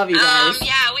 I love you guys.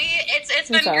 Yeah, it's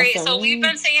been That's great. So awesome. we've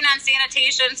been staying on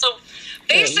sanitation. So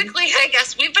basically, I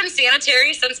guess we've been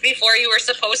sanitary since before you were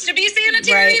supposed to be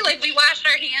sanitary. Right. Like we washed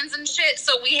our hands and shit.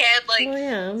 So we had like Oh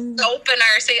yeah. soap in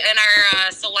our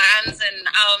salons and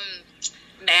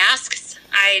masks.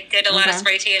 I did a lot of Okay.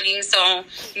 spray tanning, so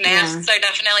masks are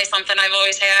definitely something I've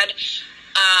always had.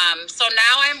 So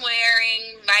now I'm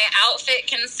wearing, my outfit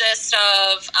consists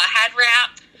of a head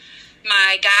wrap,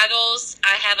 my goggles,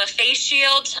 I have a face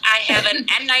shield, I have an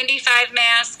N95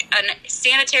 mask, a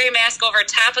sanitary mask over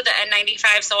top of the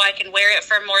N95 so I can wear it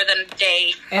for more than a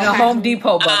day. And a Home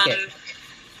Depot bucket.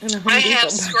 I have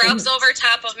scrubs over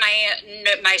top of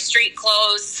my street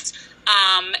clothes.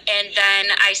 And then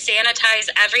I sanitize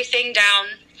everything down.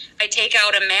 I take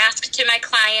out a mask to my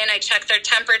client. I check their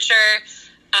temperature.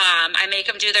 I make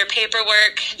them do their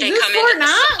paperwork. They come in.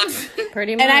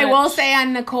 Pretty much. And I will say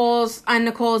on Nicole's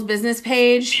business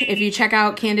page, if you check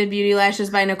out Candid Beauty Lashes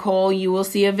by Nicole, you will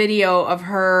see a video of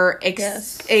her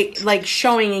like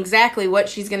showing exactly what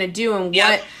she's going to do and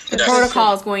what the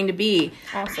protocol is going to be.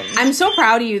 Awesome. I'm so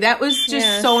proud of you. That was just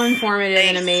Yes. so informative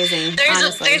and amazing.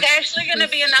 Honestly. There's actually going to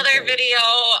be another video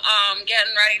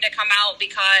getting ready to come out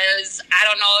because I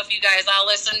don't know if you guys all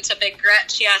listened to Big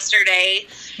Gretch yesterday.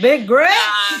 Big Gretch.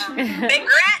 Big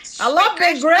Gretch. I love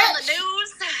Big On Gretch. the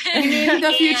news.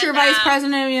 The future And, Vice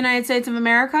President of the United States of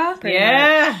America.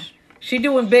 Yeah. She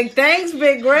doing big things,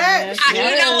 Big Gretch. I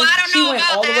don't She know went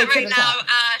about all the way that to right the now. top.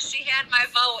 She had my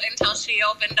vote until she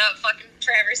opened up fucking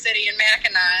Traverse City and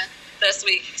Mackinac this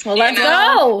week. Well, let's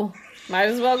go. Might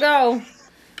as well go.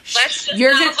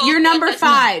 You're number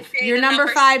 5. Create You're the number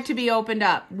numbers. 5 to be opened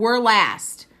up. We're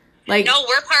last. Like No,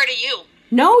 we're part of you.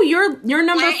 no, you're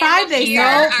number Plant 5. and They Lapeer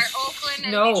said are Oakland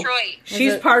and No. Detroit.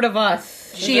 She's part of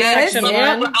us. she is Section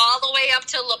Yeah. one. All the way up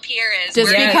to Lapeer is.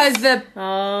 just We're- Yes. because the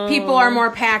Oh. people are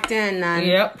more packed in then.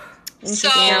 Yep. So,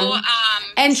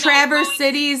 And so Traverse going-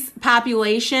 City's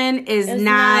population is It's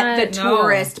not not. the No.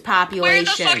 tourist Where population.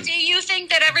 the fuck do you think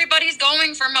that everybody's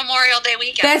going for Memorial Day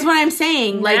weekend? That's what I'm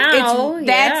saying. Like Now,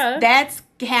 yeah. that's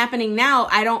happening now.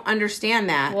 I don't understand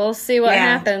that. We'll see what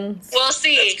Yeah. happens. We'll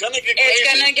see. It's gonna get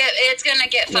It's gonna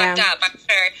get fucked Yeah. up, I'm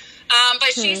sure.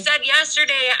 But she said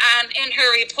yesterday in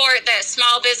her report that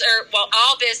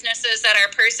all businesses that are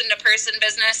person-to-person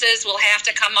businesses will have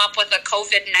to come up with a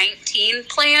COVID-19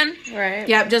 plan. Right.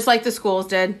 Yep, just like the schools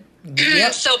did.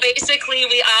 Yep. So basically,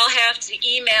 we all have to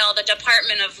email the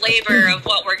Department of Labor of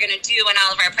what we're going to do in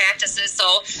all of our practices.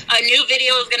 So a new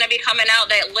video is going to be coming out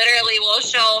that literally will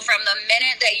show from the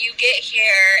minute that you get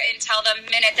here until the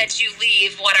minute that you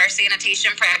leave what our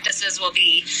sanitation practices will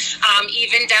be,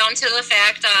 even down to the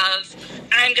fact of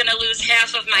I'm going to lose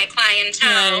half of my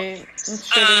clientele Right. That's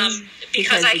shitty. because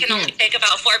Because I you can only can't. take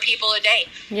about 4 people a day.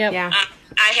 Yep. Yeah.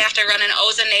 I have to run an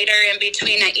ozonator in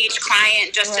between each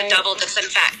client just Right. to double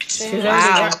disinfect. She's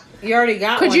Wow. you already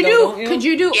got Could one, you though, do don't could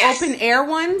you do Yes. open air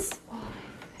ones?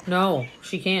 No,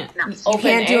 she can't. No. You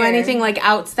can't do air. anything like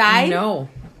outside? No.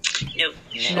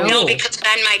 No, because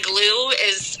then my glue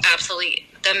is obsolete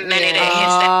the minute it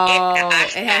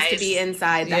hits the It has to be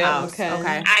inside the Yeah, house. okay.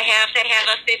 Okay. I have to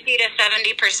have a 50 to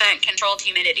 70% controlled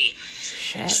humidity.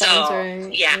 Shit. So, right.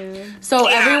 yeah. So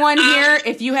Yeah, everyone here,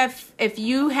 if you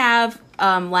have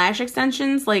lash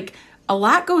extensions, like a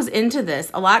lot goes into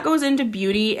this. A lot goes into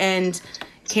beauty and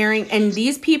caring, and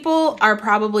these people are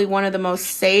probably one of the most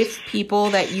safe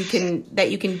people that you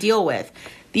can deal with.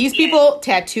 These people,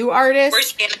 tattoo We're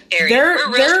artists, sanitary. they're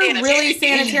We're real really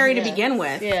sanitary to Yeah. begin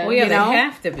with. Yeah. Well, yeah, you know? they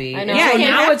have to be. I know. Yeah, So you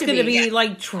now have it's to going to be. be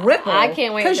like triple. I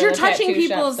can't wait. Because till you're the touching tattoo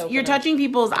people's, shops you're open up. touching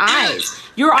people's eyes.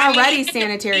 You're already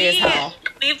sanitary as hell.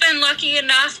 We've been lucky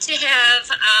enough to have,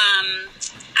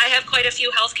 I have quite a few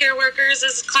healthcare workers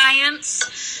as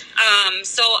clients.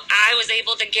 So I was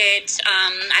able to get,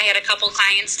 I had a couple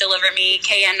clients deliver me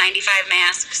KN95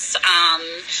 masks.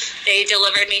 They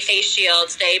delivered me face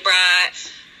shields. They brought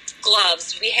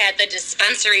gloves. We had the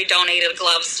dispensary donated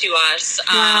gloves to us.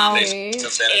 Wow. And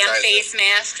face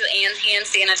masks and hand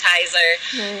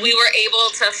sanitizer. We were able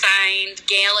to find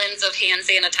gallons of hand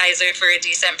sanitizer for a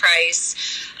decent price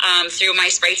through my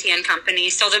spray tan company.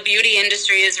 So the beauty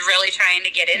industry is really trying to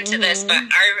get into this, but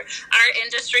our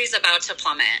industry is about to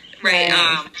plummet. Right.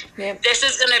 Yep. This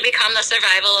is going to become the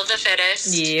survival of the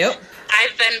fittest. Yep.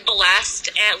 I've been blessed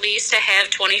at least to have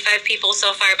 25 people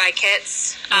so far buy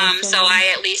kits. So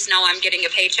I at least know I'm getting a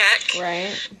paycheck.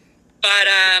 Right. But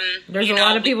There's you a know,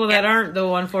 lot of people that aren't,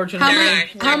 though, unfortunately.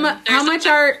 How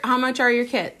much are your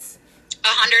kits?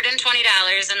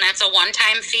 $120, and that's a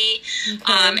one-time fee.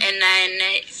 And then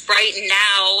right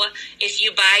now, if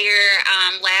you buy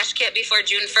your lash kit before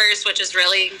June 1st, which is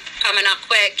really coming up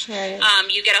quick, Right.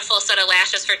 You get a full set of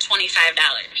lashes for $25.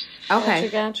 Okay.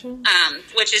 Gotcha.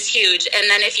 Which is huge. And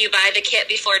then if you buy the kit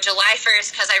before July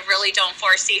 1st, because I really don't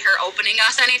foresee her opening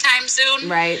us anytime soon.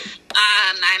 Right.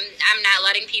 I'm not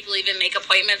letting people even make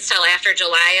appointments till after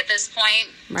July at this point.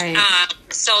 Right.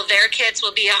 So their kits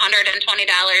will be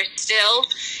 $120 still,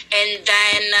 and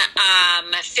then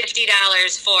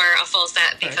 $50 for a full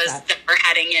set because we're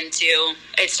heading into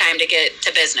it's time to get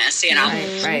to business. You know.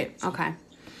 Right. Okay.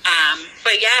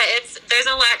 But yeah, there's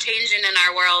a lot changing in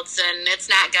our worlds, and it's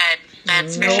not good.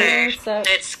 That's for sure.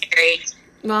 It's scary.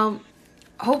 Well,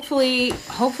 hopefully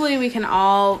we can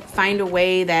all find a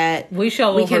way that We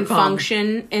shall we can overcome.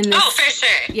 function in this. Oh, for sure.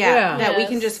 Yeah, Yeah. that we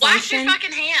can just Wash your function.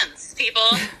 fucking hands, people.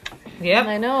 Yep.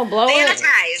 I know. Blow it.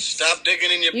 Sanitize. Stop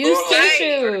digging in your Use butthole.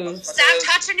 tissues. Stop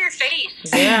touching your face.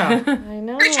 Yeah. I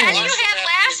know. Pretend you have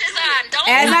lashes on. Don't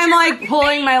As touch I'm your like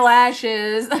pulling my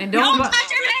lashes. And Don't don't buy, touch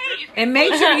your face. and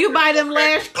make sure you buy them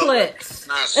lash clips.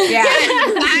 Nice. Yeah.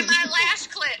 Buy my lash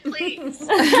clip, please.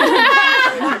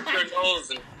 Wipe your nose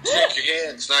and shake your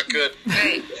head. It's not good.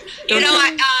 Right. You know,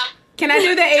 Can I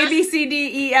do the A B C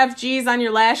D E F G's on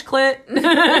your lash clit? so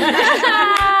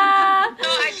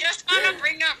I just want to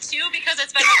bring up too, because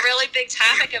it's been a really big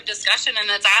topic of discussion, and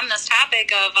it's on this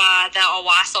topic of the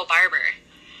Owasso barber.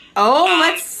 Oh,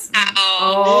 let's.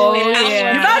 Oh,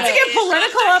 yeah. You're about to get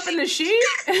political up in the sheet.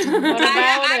 What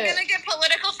about I'm it? going to get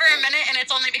political for a minute, and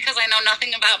it's only because I know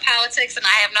nothing about politics and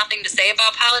I have nothing to say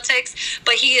about politics,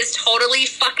 but he is totally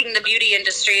fucking the beauty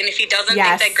industry, and if he doesn't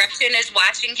Yes. think that Gretchen is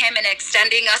watching him and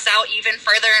extending us out even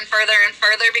further and further and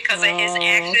further because of his 'cause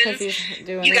actions, he's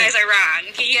doing you it. guys are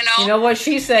wrong, you know? You know what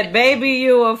she said? Baby,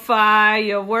 you a fi.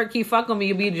 Your work, you fuck with me.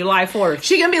 You be July 4th.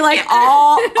 She gonna be like,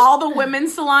 all the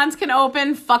women's salons can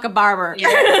open. Fuck a barber.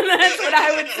 That's what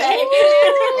I would say.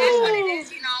 That's what it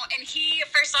is, you know. And he,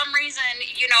 for some reason,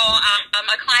 you know,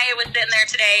 a client was sitting there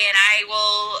today, and I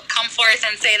will come forth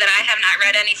and say that I have not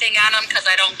read anything on him because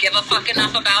I don't give a fuck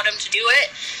enough about him to do it.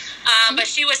 But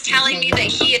she was telling me that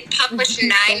he had published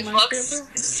 9 books.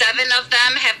 7 of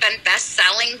them have been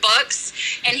best-selling books,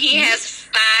 and he has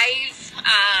 5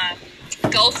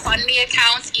 GoFundMe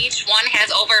accounts. Each one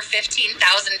has over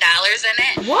 $15,000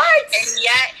 in it. What?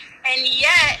 And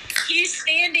yet, he's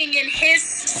standing in his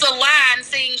salon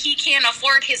saying he can't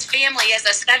afford his family as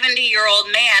a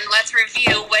 70-year-old man. Let's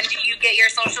review. When do you get your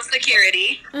Social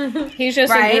Security? He's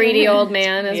just Right. a greedy old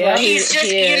man, is Yeah. what he, He's just,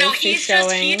 he is. you know, He's he's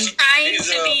showing. trying He's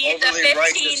to a be the overly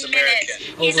righteous 15 minutes.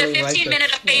 American. He's a Overly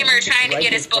 15-minute righteous. famer trying to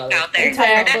get his book out there.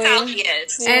 Exactly. That's all he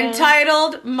is. Yeah.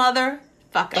 Entitled motherfucker.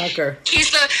 Fucker. He's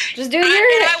the. Just do and your.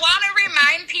 I want to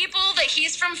remind people that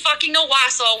he's from fucking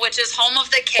Owasso, which is home of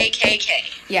the KKK.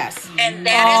 Yes. And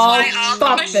that is why all the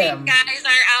fuck machine them. guys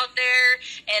are out there,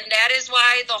 and that is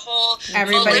why the whole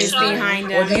Everybody's militia. behind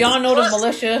Well, do him. y'all know the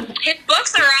militia? His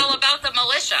books are all about the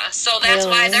militia, so that's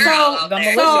why Really? they're all out The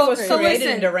there. militia was so created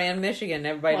listen. in Durand, Michigan.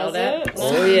 Everybody know Was that? it?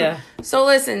 Oh, yeah. So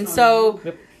listen. So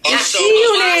Also, She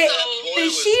unit, boy the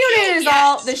was she unit killed. is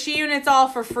all. The she unit's all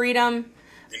for freedom,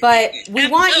 but we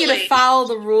want you to Absolutely. follow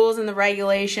the rules and the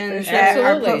regulations that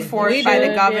are Absolutely. put forth We by the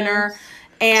should, governor.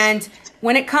 And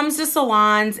when it comes to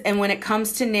salons and when it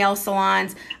comes to nail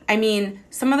salons, I mean,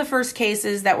 some of the first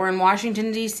cases that were in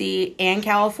Washington D.C. and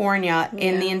California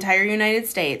in the entire United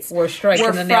States We're striking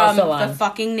were the from nail salons. the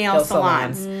fucking nail Nail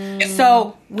salons. salons.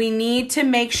 So we need to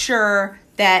make sure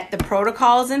that the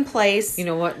protocol is in place. You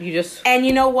know what? You just And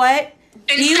you know what?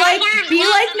 And Be stop like wearing be gloves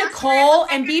like unless you're in Nicole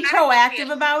the and be fucking medical proactive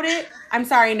field. about it. I'm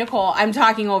sorry, Nicole. I'm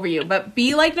talking over you, but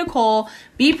be like Nicole.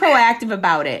 Be proactive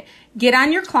about it. Get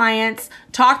on your clients,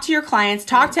 talk to your clients,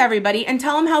 talk to everybody, and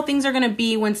tell them how things are going to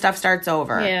be when stuff starts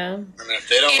over. Yeah. And if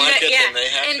they don't like it, then they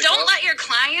have and to don't go. let your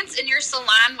clients in your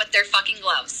salon with their fucking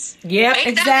gloves. Yep. Make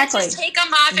them Exactly. just take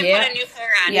them off and Yep. put a new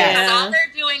pair on. Yeah. Because all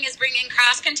they're doing is bringing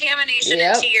cross contamination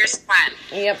Yep. into your salon.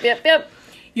 Yep.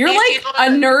 You're These like people a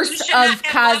that- nurse you should not of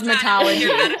have gloves on unless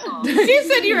you're cosmetology. medical. She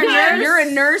said you're a nurse. You're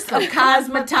a nurse of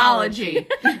cosmetology.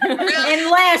 Really? And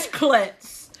lash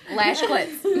clips. Lash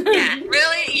clips. Yeah,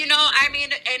 really, I mean,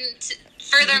 and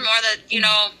furthermore,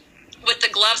 that, with the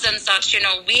gloves and such,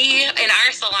 we, in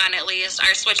our salon at least,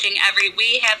 are switching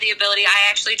we have the ability, I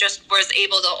actually just was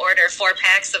able to order 4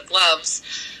 packs of gloves,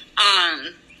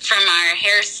 from our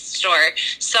hair store.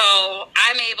 So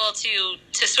I'm able to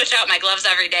switch out my gloves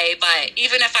every day, but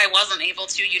even if I wasn't able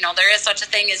to, there is such a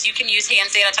thing as you can use hand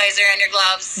sanitizer on your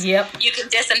gloves. Yep. You can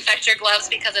disinfect your gloves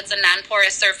because it's a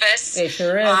non-porous surface. It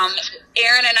sure is.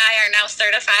 Aaron and I are now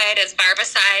certified as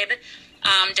Barbicide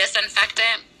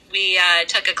disinfectant. We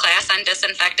took a class on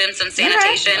disinfectants and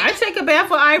sanitation. I take a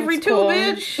bath with Ivory too, cool.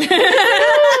 bitch.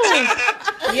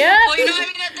 Yeah. Well,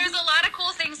 there's a lot of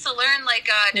cool things to learn. Like,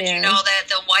 did you Yeah. know that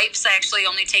the wipes actually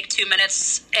only take 2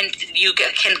 minutes, and you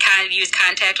can kind of use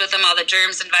contact with them? All the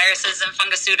germs and viruses and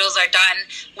fungocidals are done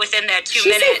within that 2 She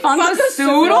minutes. said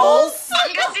fungocidals?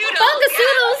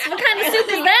 Fungocidals? What kind of soup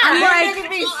is that? I'm like,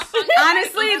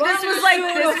 honestly, this was like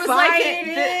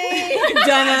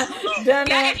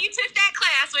Yeah, if you took that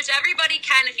class, which everybody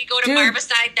can, if you go to Dude.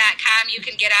 barbicide.com, you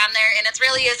can get on there, and it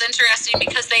really is interesting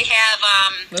because they have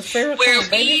The Farrakhan, where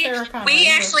baby Farrakhan, we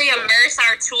right? actually immerse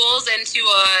our tools into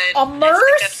a Immerse?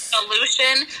 it's like a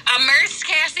solution. Immerse,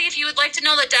 Cassie, if you would like to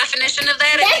know the definition of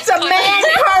that. That's a man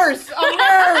curse.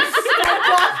 Immerse.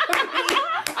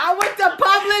 I went to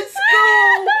public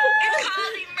school. It's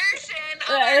called immersion of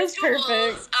That our is tools.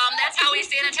 perfect. That's how we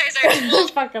sanitize our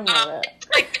tools. Fucking love it.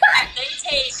 Like they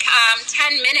take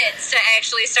 10 minutes to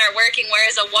actually start working,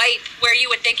 whereas a wipe, where you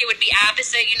would think it would be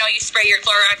opposite, you spray your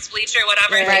Clorox bleach or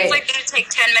whatever, Right. things like that take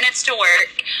 10 minutes to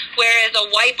work, whereas a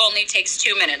wipe only takes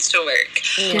 2 minutes to work.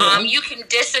 You can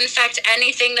disinfect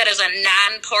anything that is a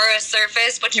non-porous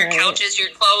surface, but your Right. couches, your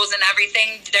clothes, and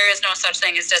everything, there is no such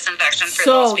thing as disinfection for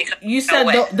those. So Because you said no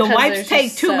way. the Because wipes there's take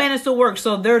just 2 minutes to work,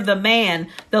 so they're the man.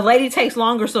 The lady takes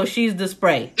longer, so she's the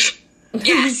spray.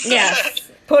 Yes. Yes.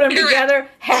 Put them Correct. together.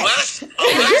 Heck.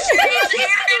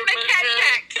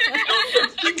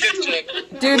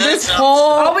 dude, this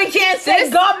whole Oh, we can't say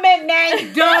government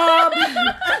name, dub.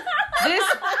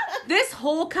 this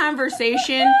whole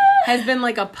conversation has been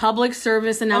like a public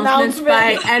service announcement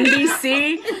by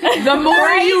NBC. The more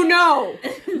you know.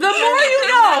 The more you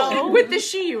know with the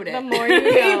she unit. The more you know.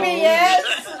 PBS.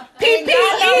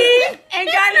 PPE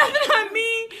ain't got nothing on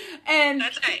me. And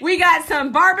That's right. we got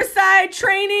some Barbicide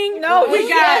training. No, we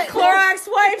got shit. Clorox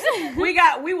wipes.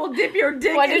 We will dip your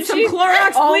dick What in did some she-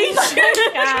 Clorox Oh bleach.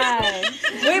 God.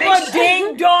 We will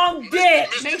ding dong dick.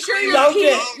 Make sure Don't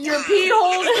your get- pee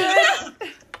hole's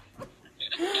good.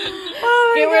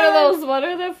 Oh Get rid of those. What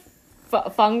are the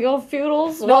fungal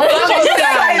feudals?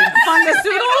 Fungicide.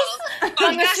 Fungocidals?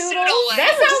 Fungocidal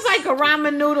That sounds like a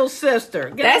ramen noodle sister.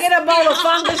 Can I get a bowl of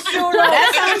fungocidal?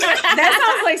 That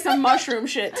sounds like some mushroom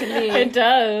shit to me. It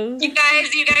does. You guys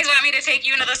want me to take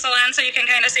you into the salon so you can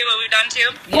kind of see what we've done too?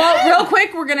 Well, real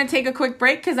quick, we're going to take a quick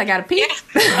break because I got to pee.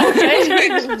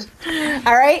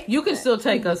 All right. You can still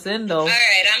take us in, though. All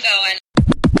right, I'm going.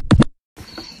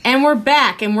 And we're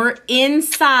back, and we're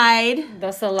inside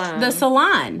The salon. the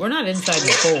salon. We're not inside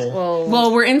the pool.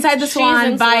 Well, we're inside the She's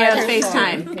salon via inside her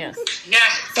FaceTime. salon. Yes. Yeah.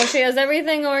 So she has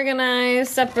everything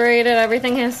organized, separated.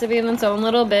 Everything has to be in its own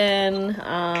little bin.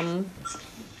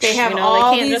 They have They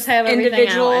all can't these just have everything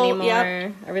individual out anymore.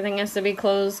 yep, Everything has to be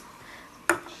closed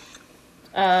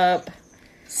up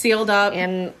sealed up.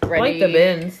 and I ready. like the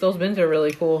bins. Those bins are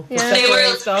really cool. Yeah. The They separated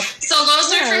were- stuff. So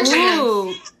those are for trans.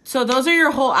 Ooh. So those are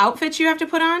your whole outfits you have to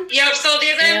put on? Yep. So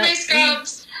these are Yep. my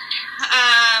scrubs.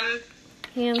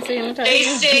 Hand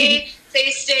sanitizer. They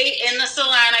stay in the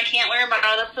salon. I can't wear them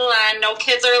the salon. No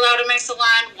kids are allowed in my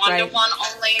salon. One-to-one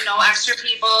only. No extra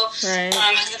people. Right.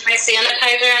 I have my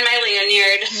sanitizer and my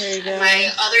lanyard. There you go.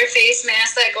 My other face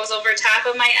mask that goes over top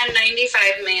of my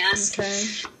N95 mask. Okay.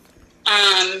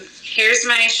 Here's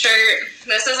my shirt.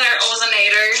 This is our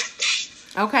ozonator.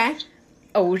 Okay.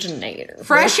 Ozonator.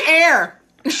 Fresh air.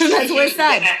 That's what it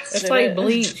said. It's like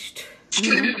bleached.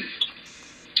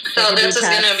 So this is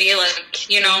gonna be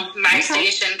like, my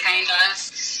station kind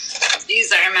of.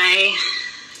 These are my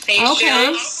face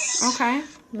shields. Okay.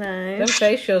 Them Nice.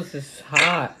 facials is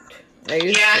hot. I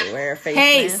used Yeah. to wear a face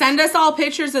Hey, mask. send us all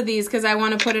pictures of these because I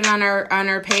want to put it on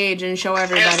our page and show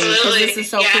everybody because Absolutely. this is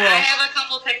so I cool. have a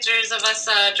couple pictures of us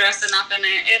dressing up in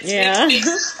it. Yeah.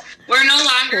 We're no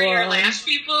longer your Cool. lash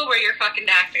people. We're your fucking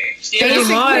doctors.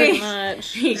 Basically,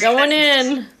 Much. Going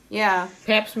in. yeah.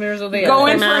 Pap smears of the Go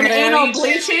in for an Amanda. anal We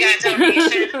bleaching. got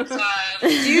donations.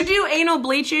 Do you do anal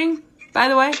bleaching, by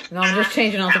the way? No, I'm just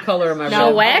changing out the color of my No. So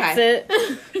rug. wax okay.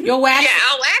 it. You'll wax. Yeah,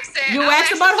 I'll wax it. You I'll wax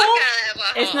the the fuck butthole? out of that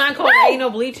butthole. It's not called anal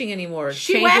bleaching anymore. It's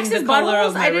She changing waxes the color buttholes?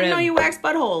 of my I didn't know rib. you wax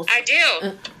buttholes. I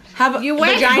do. How about You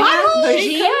wax vagina? buttholes?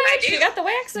 Vagine? I do. She got the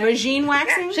waxer. Vagine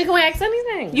waxing? She can wax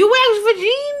anything. You wax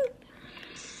vagine?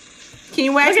 Can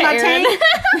you wax Look my at Aaron. tank?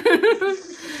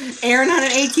 Aaron on an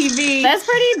ATV. That's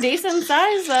pretty decent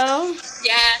size, though.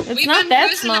 Yeah. It's we've not been that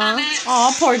cruising small. on it.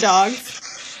 Oh, poor dogs.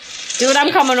 Dude,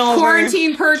 I'm coming over.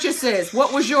 Quarantine purchases.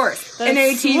 What was yours? An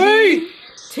That's ATV.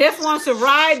 Tiff wants to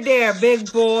ride there, big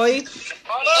boy.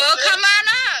 Well, come on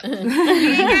up.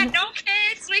 We ain't got no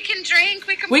kids. We can drink.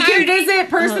 We can We party. can visit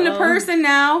person to person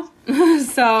now.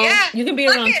 So Yeah. You can be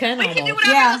Fuck around it. 10 We can do almost.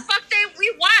 whatever Yeah. the fuck we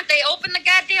want. They open the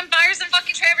goddamn bars in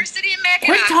fucking Traverse City and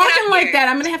Mackinac. quit talking like that.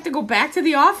 I'm gonna have to go back to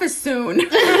the office soon.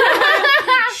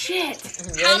 Shit.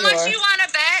 How much you want to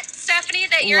bet, Stephanie,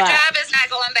 that your What? job is not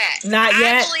going back? Not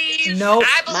yet. Nope.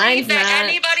 I believe Mine's that not.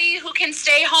 anybody who can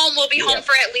stay home will be home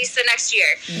for at least the next year.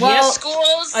 Well,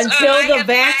 Schools Until I the have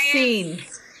vaccine. clients-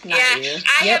 Yeah,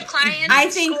 I have clients. I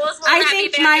think schools will not be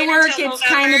back my in work until it's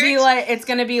kind of be November. like it's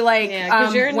gonna be like Yeah,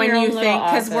 'cause you're in when your you own little think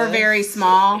because we're office. very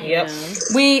small. Yep.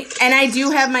 And I do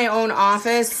have my own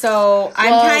office, so I'm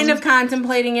Well, kind of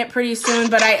contemplating it pretty soon.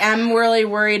 But I am really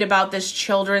worried about this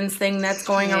children's thing that's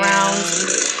going around,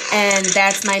 and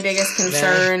that's my biggest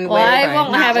concern. Well, with I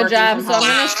won't not have a working job, from so I'm home.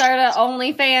 going to start an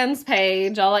OnlyFans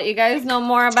page. I'll let you guys know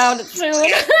more about it soon.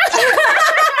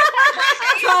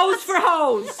 Toes for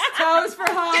hoes. Toes for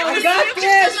home. I got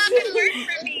this. Come up and work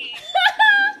for me.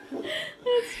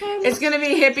 It's gonna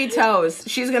be Hippie Toes.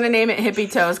 She's gonna name it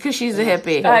Hippie Toes because she's a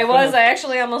hippie. I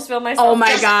actually almost filmed myself. Oh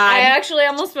my God. I actually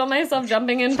almost filmed myself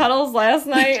jumping in puddles last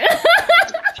night.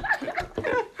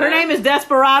 Her name is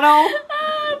Desperado.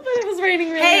 But it was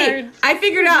raining really Hey, hard. I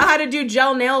figured out how to do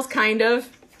gel nails, kind of.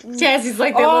 Cassie's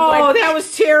like, they look Oh, like that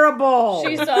was terrible.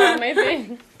 She saw my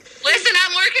thing. Listen,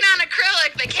 I'm working on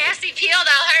acrylic, but Cassie peeled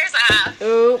all hers off.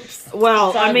 Oops. Well,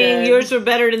 It's all I mean, good. yours are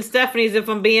better than Stephanie's if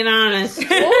I'm being honest.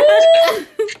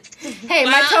 Hey,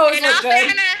 my Well, toes in all look good.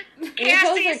 fairness, toes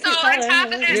Cassie, are so cute on color. top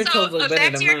of that, Your so toes look better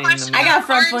back than to your mine. question I got about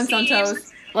front flints on quarantine. toes.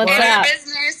 What's In our that?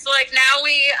 business, like now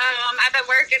I've been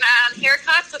working on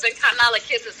haircuts. I've been cutting all the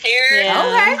kids' hair. Yeah.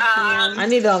 Okay. I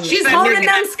need to. She's I've been holding working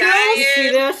them on skills. diet. See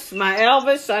this? My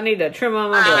Elvis. I need to trim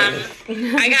on my blade.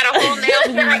 I got a whole nail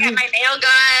kit. I got my nail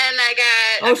gun. I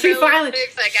got. Oh, she acrylic finally.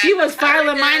 sticks, I got She was the powder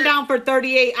filing mine gun. down for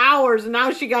 38 hours, and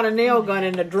now she got a nail gun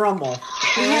and a Dremel.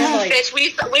 Bitch,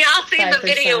 we all seen the 5%.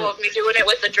 video of me doing it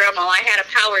with the Dremel. I had a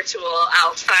power tool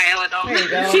out filing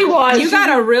them. She was. You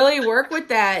gotta really work with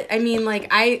that. I mean, like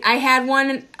I had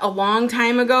one a long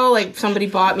time ago. Like somebody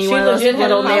bought me She one of those legit had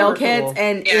little a nail power kits, tool.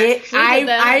 and Yeah. it She did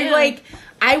that, yeah.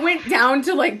 I went down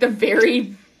to like the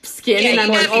very skin, Yeah, and I'm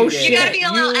you like, gotta- oh you shit! gotta be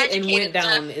a little and educated. went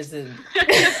down isn't.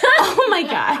 Oh my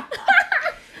god.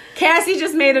 Cassie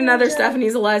just made another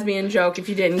Stephanie's a lesbian joke. If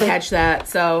you didn't catch that,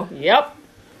 so Yep.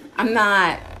 I'm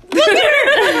not.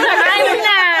 I'm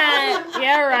not.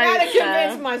 Yeah, I right. gotta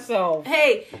convince myself.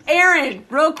 Hey, Aaron,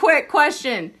 real quick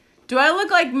question. Do I look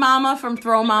like Mama from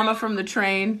Throw Mama from the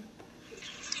Train?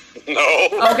 No.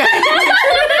 Okay.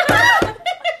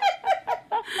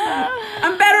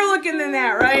 I'm better looking than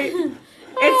that, right?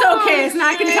 It's okay. It's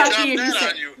not Kentucky. Drop If you that say-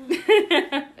 on you.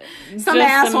 Some Just a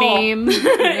asshole. meme.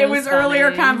 It was earlier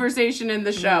funny. conversation in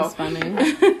the show. That's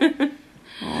funny.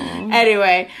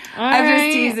 Anyway, I'm just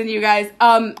right. teasing you guys.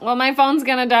 Well, my phone's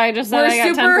gonna die. Just We're that I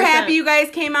got super 10%. happy you guys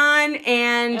came on,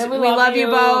 and And we we love love you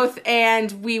you. both,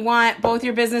 and we want both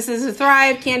your businesses to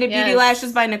thrive. Candid Beauty Yes.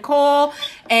 Lashes by Nicole,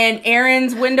 and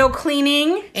Aaron's window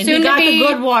cleaning. And Soon he to got the be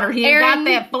good water. He ain't Aaron-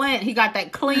 got that Flint. He got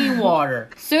that clean water.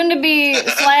 Soon to be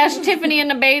 / Tiffany in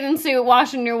a bathing suit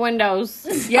washing your windows.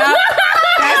 Yep,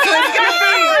 that's what it's gonna be.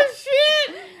 Oh,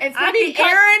 shit. It's gonna be be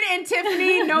Aaron and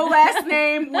Tiffany, no last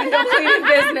name, window cleaning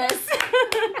business.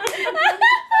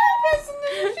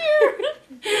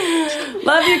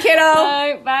 Love you, kiddo. All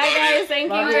right, bye, guys.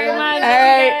 Thank you very much. All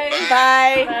right,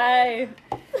 bye.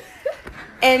 Bye.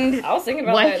 And I was thinking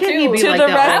about Why that can't too. he be To like the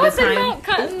that rest- all I the was thinking time? about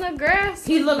cutting the grass.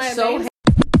 He with looks my so baby.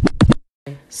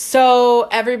 so,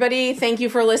 everybody, thank you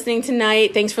for listening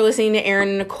tonight. Thanks for listening to Aaron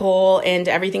and Nicole and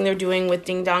everything they're doing with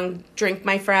Ding Dong Drink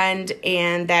My Friend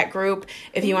and that group.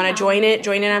 If you want to join it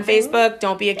on Facebook.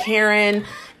 Don't be a Karen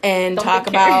and talk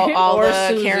about all Or the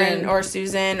Susan. Karen or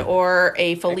Susan or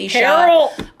a Felicia.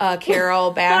 Carol.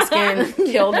 Carol Baskin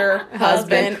killed her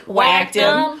husband, whacked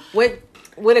him. With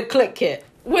a click kit.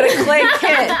 With a click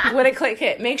kit. With a click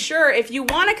kit. Make sure if you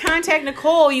want to contact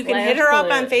Nicole, you can hit her up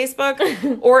on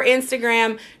Facebook or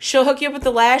Instagram. She'll hook you up with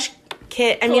the lash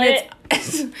kit. I mean,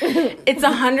 it's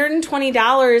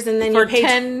 $120, and then For you pay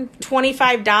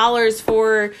 $25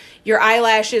 for your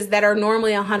eyelashes that are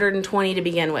normally $120 to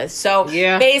begin with. So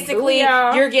Yeah. basically,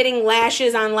 Booyah. you're getting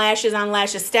lashes on lashes on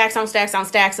lashes, stacks on stacks on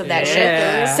stacks of that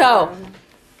Yeah. shit. So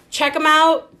check them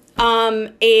out.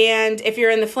 And if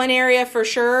you're in the Flint area, for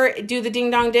sure, do the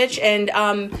Ding Dong Ditch, and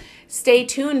stay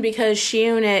tuned because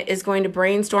SheUnit is going to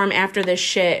brainstorm after this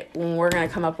shit when we're going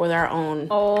to come up with our own.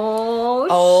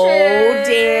 Oh, shit.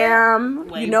 Damn.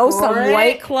 Wait you know for some it.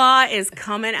 White Claw is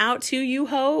coming out to you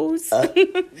hoes. Bye.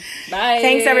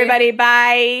 Thanks, everybody.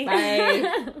 Bye.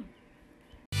 Bye.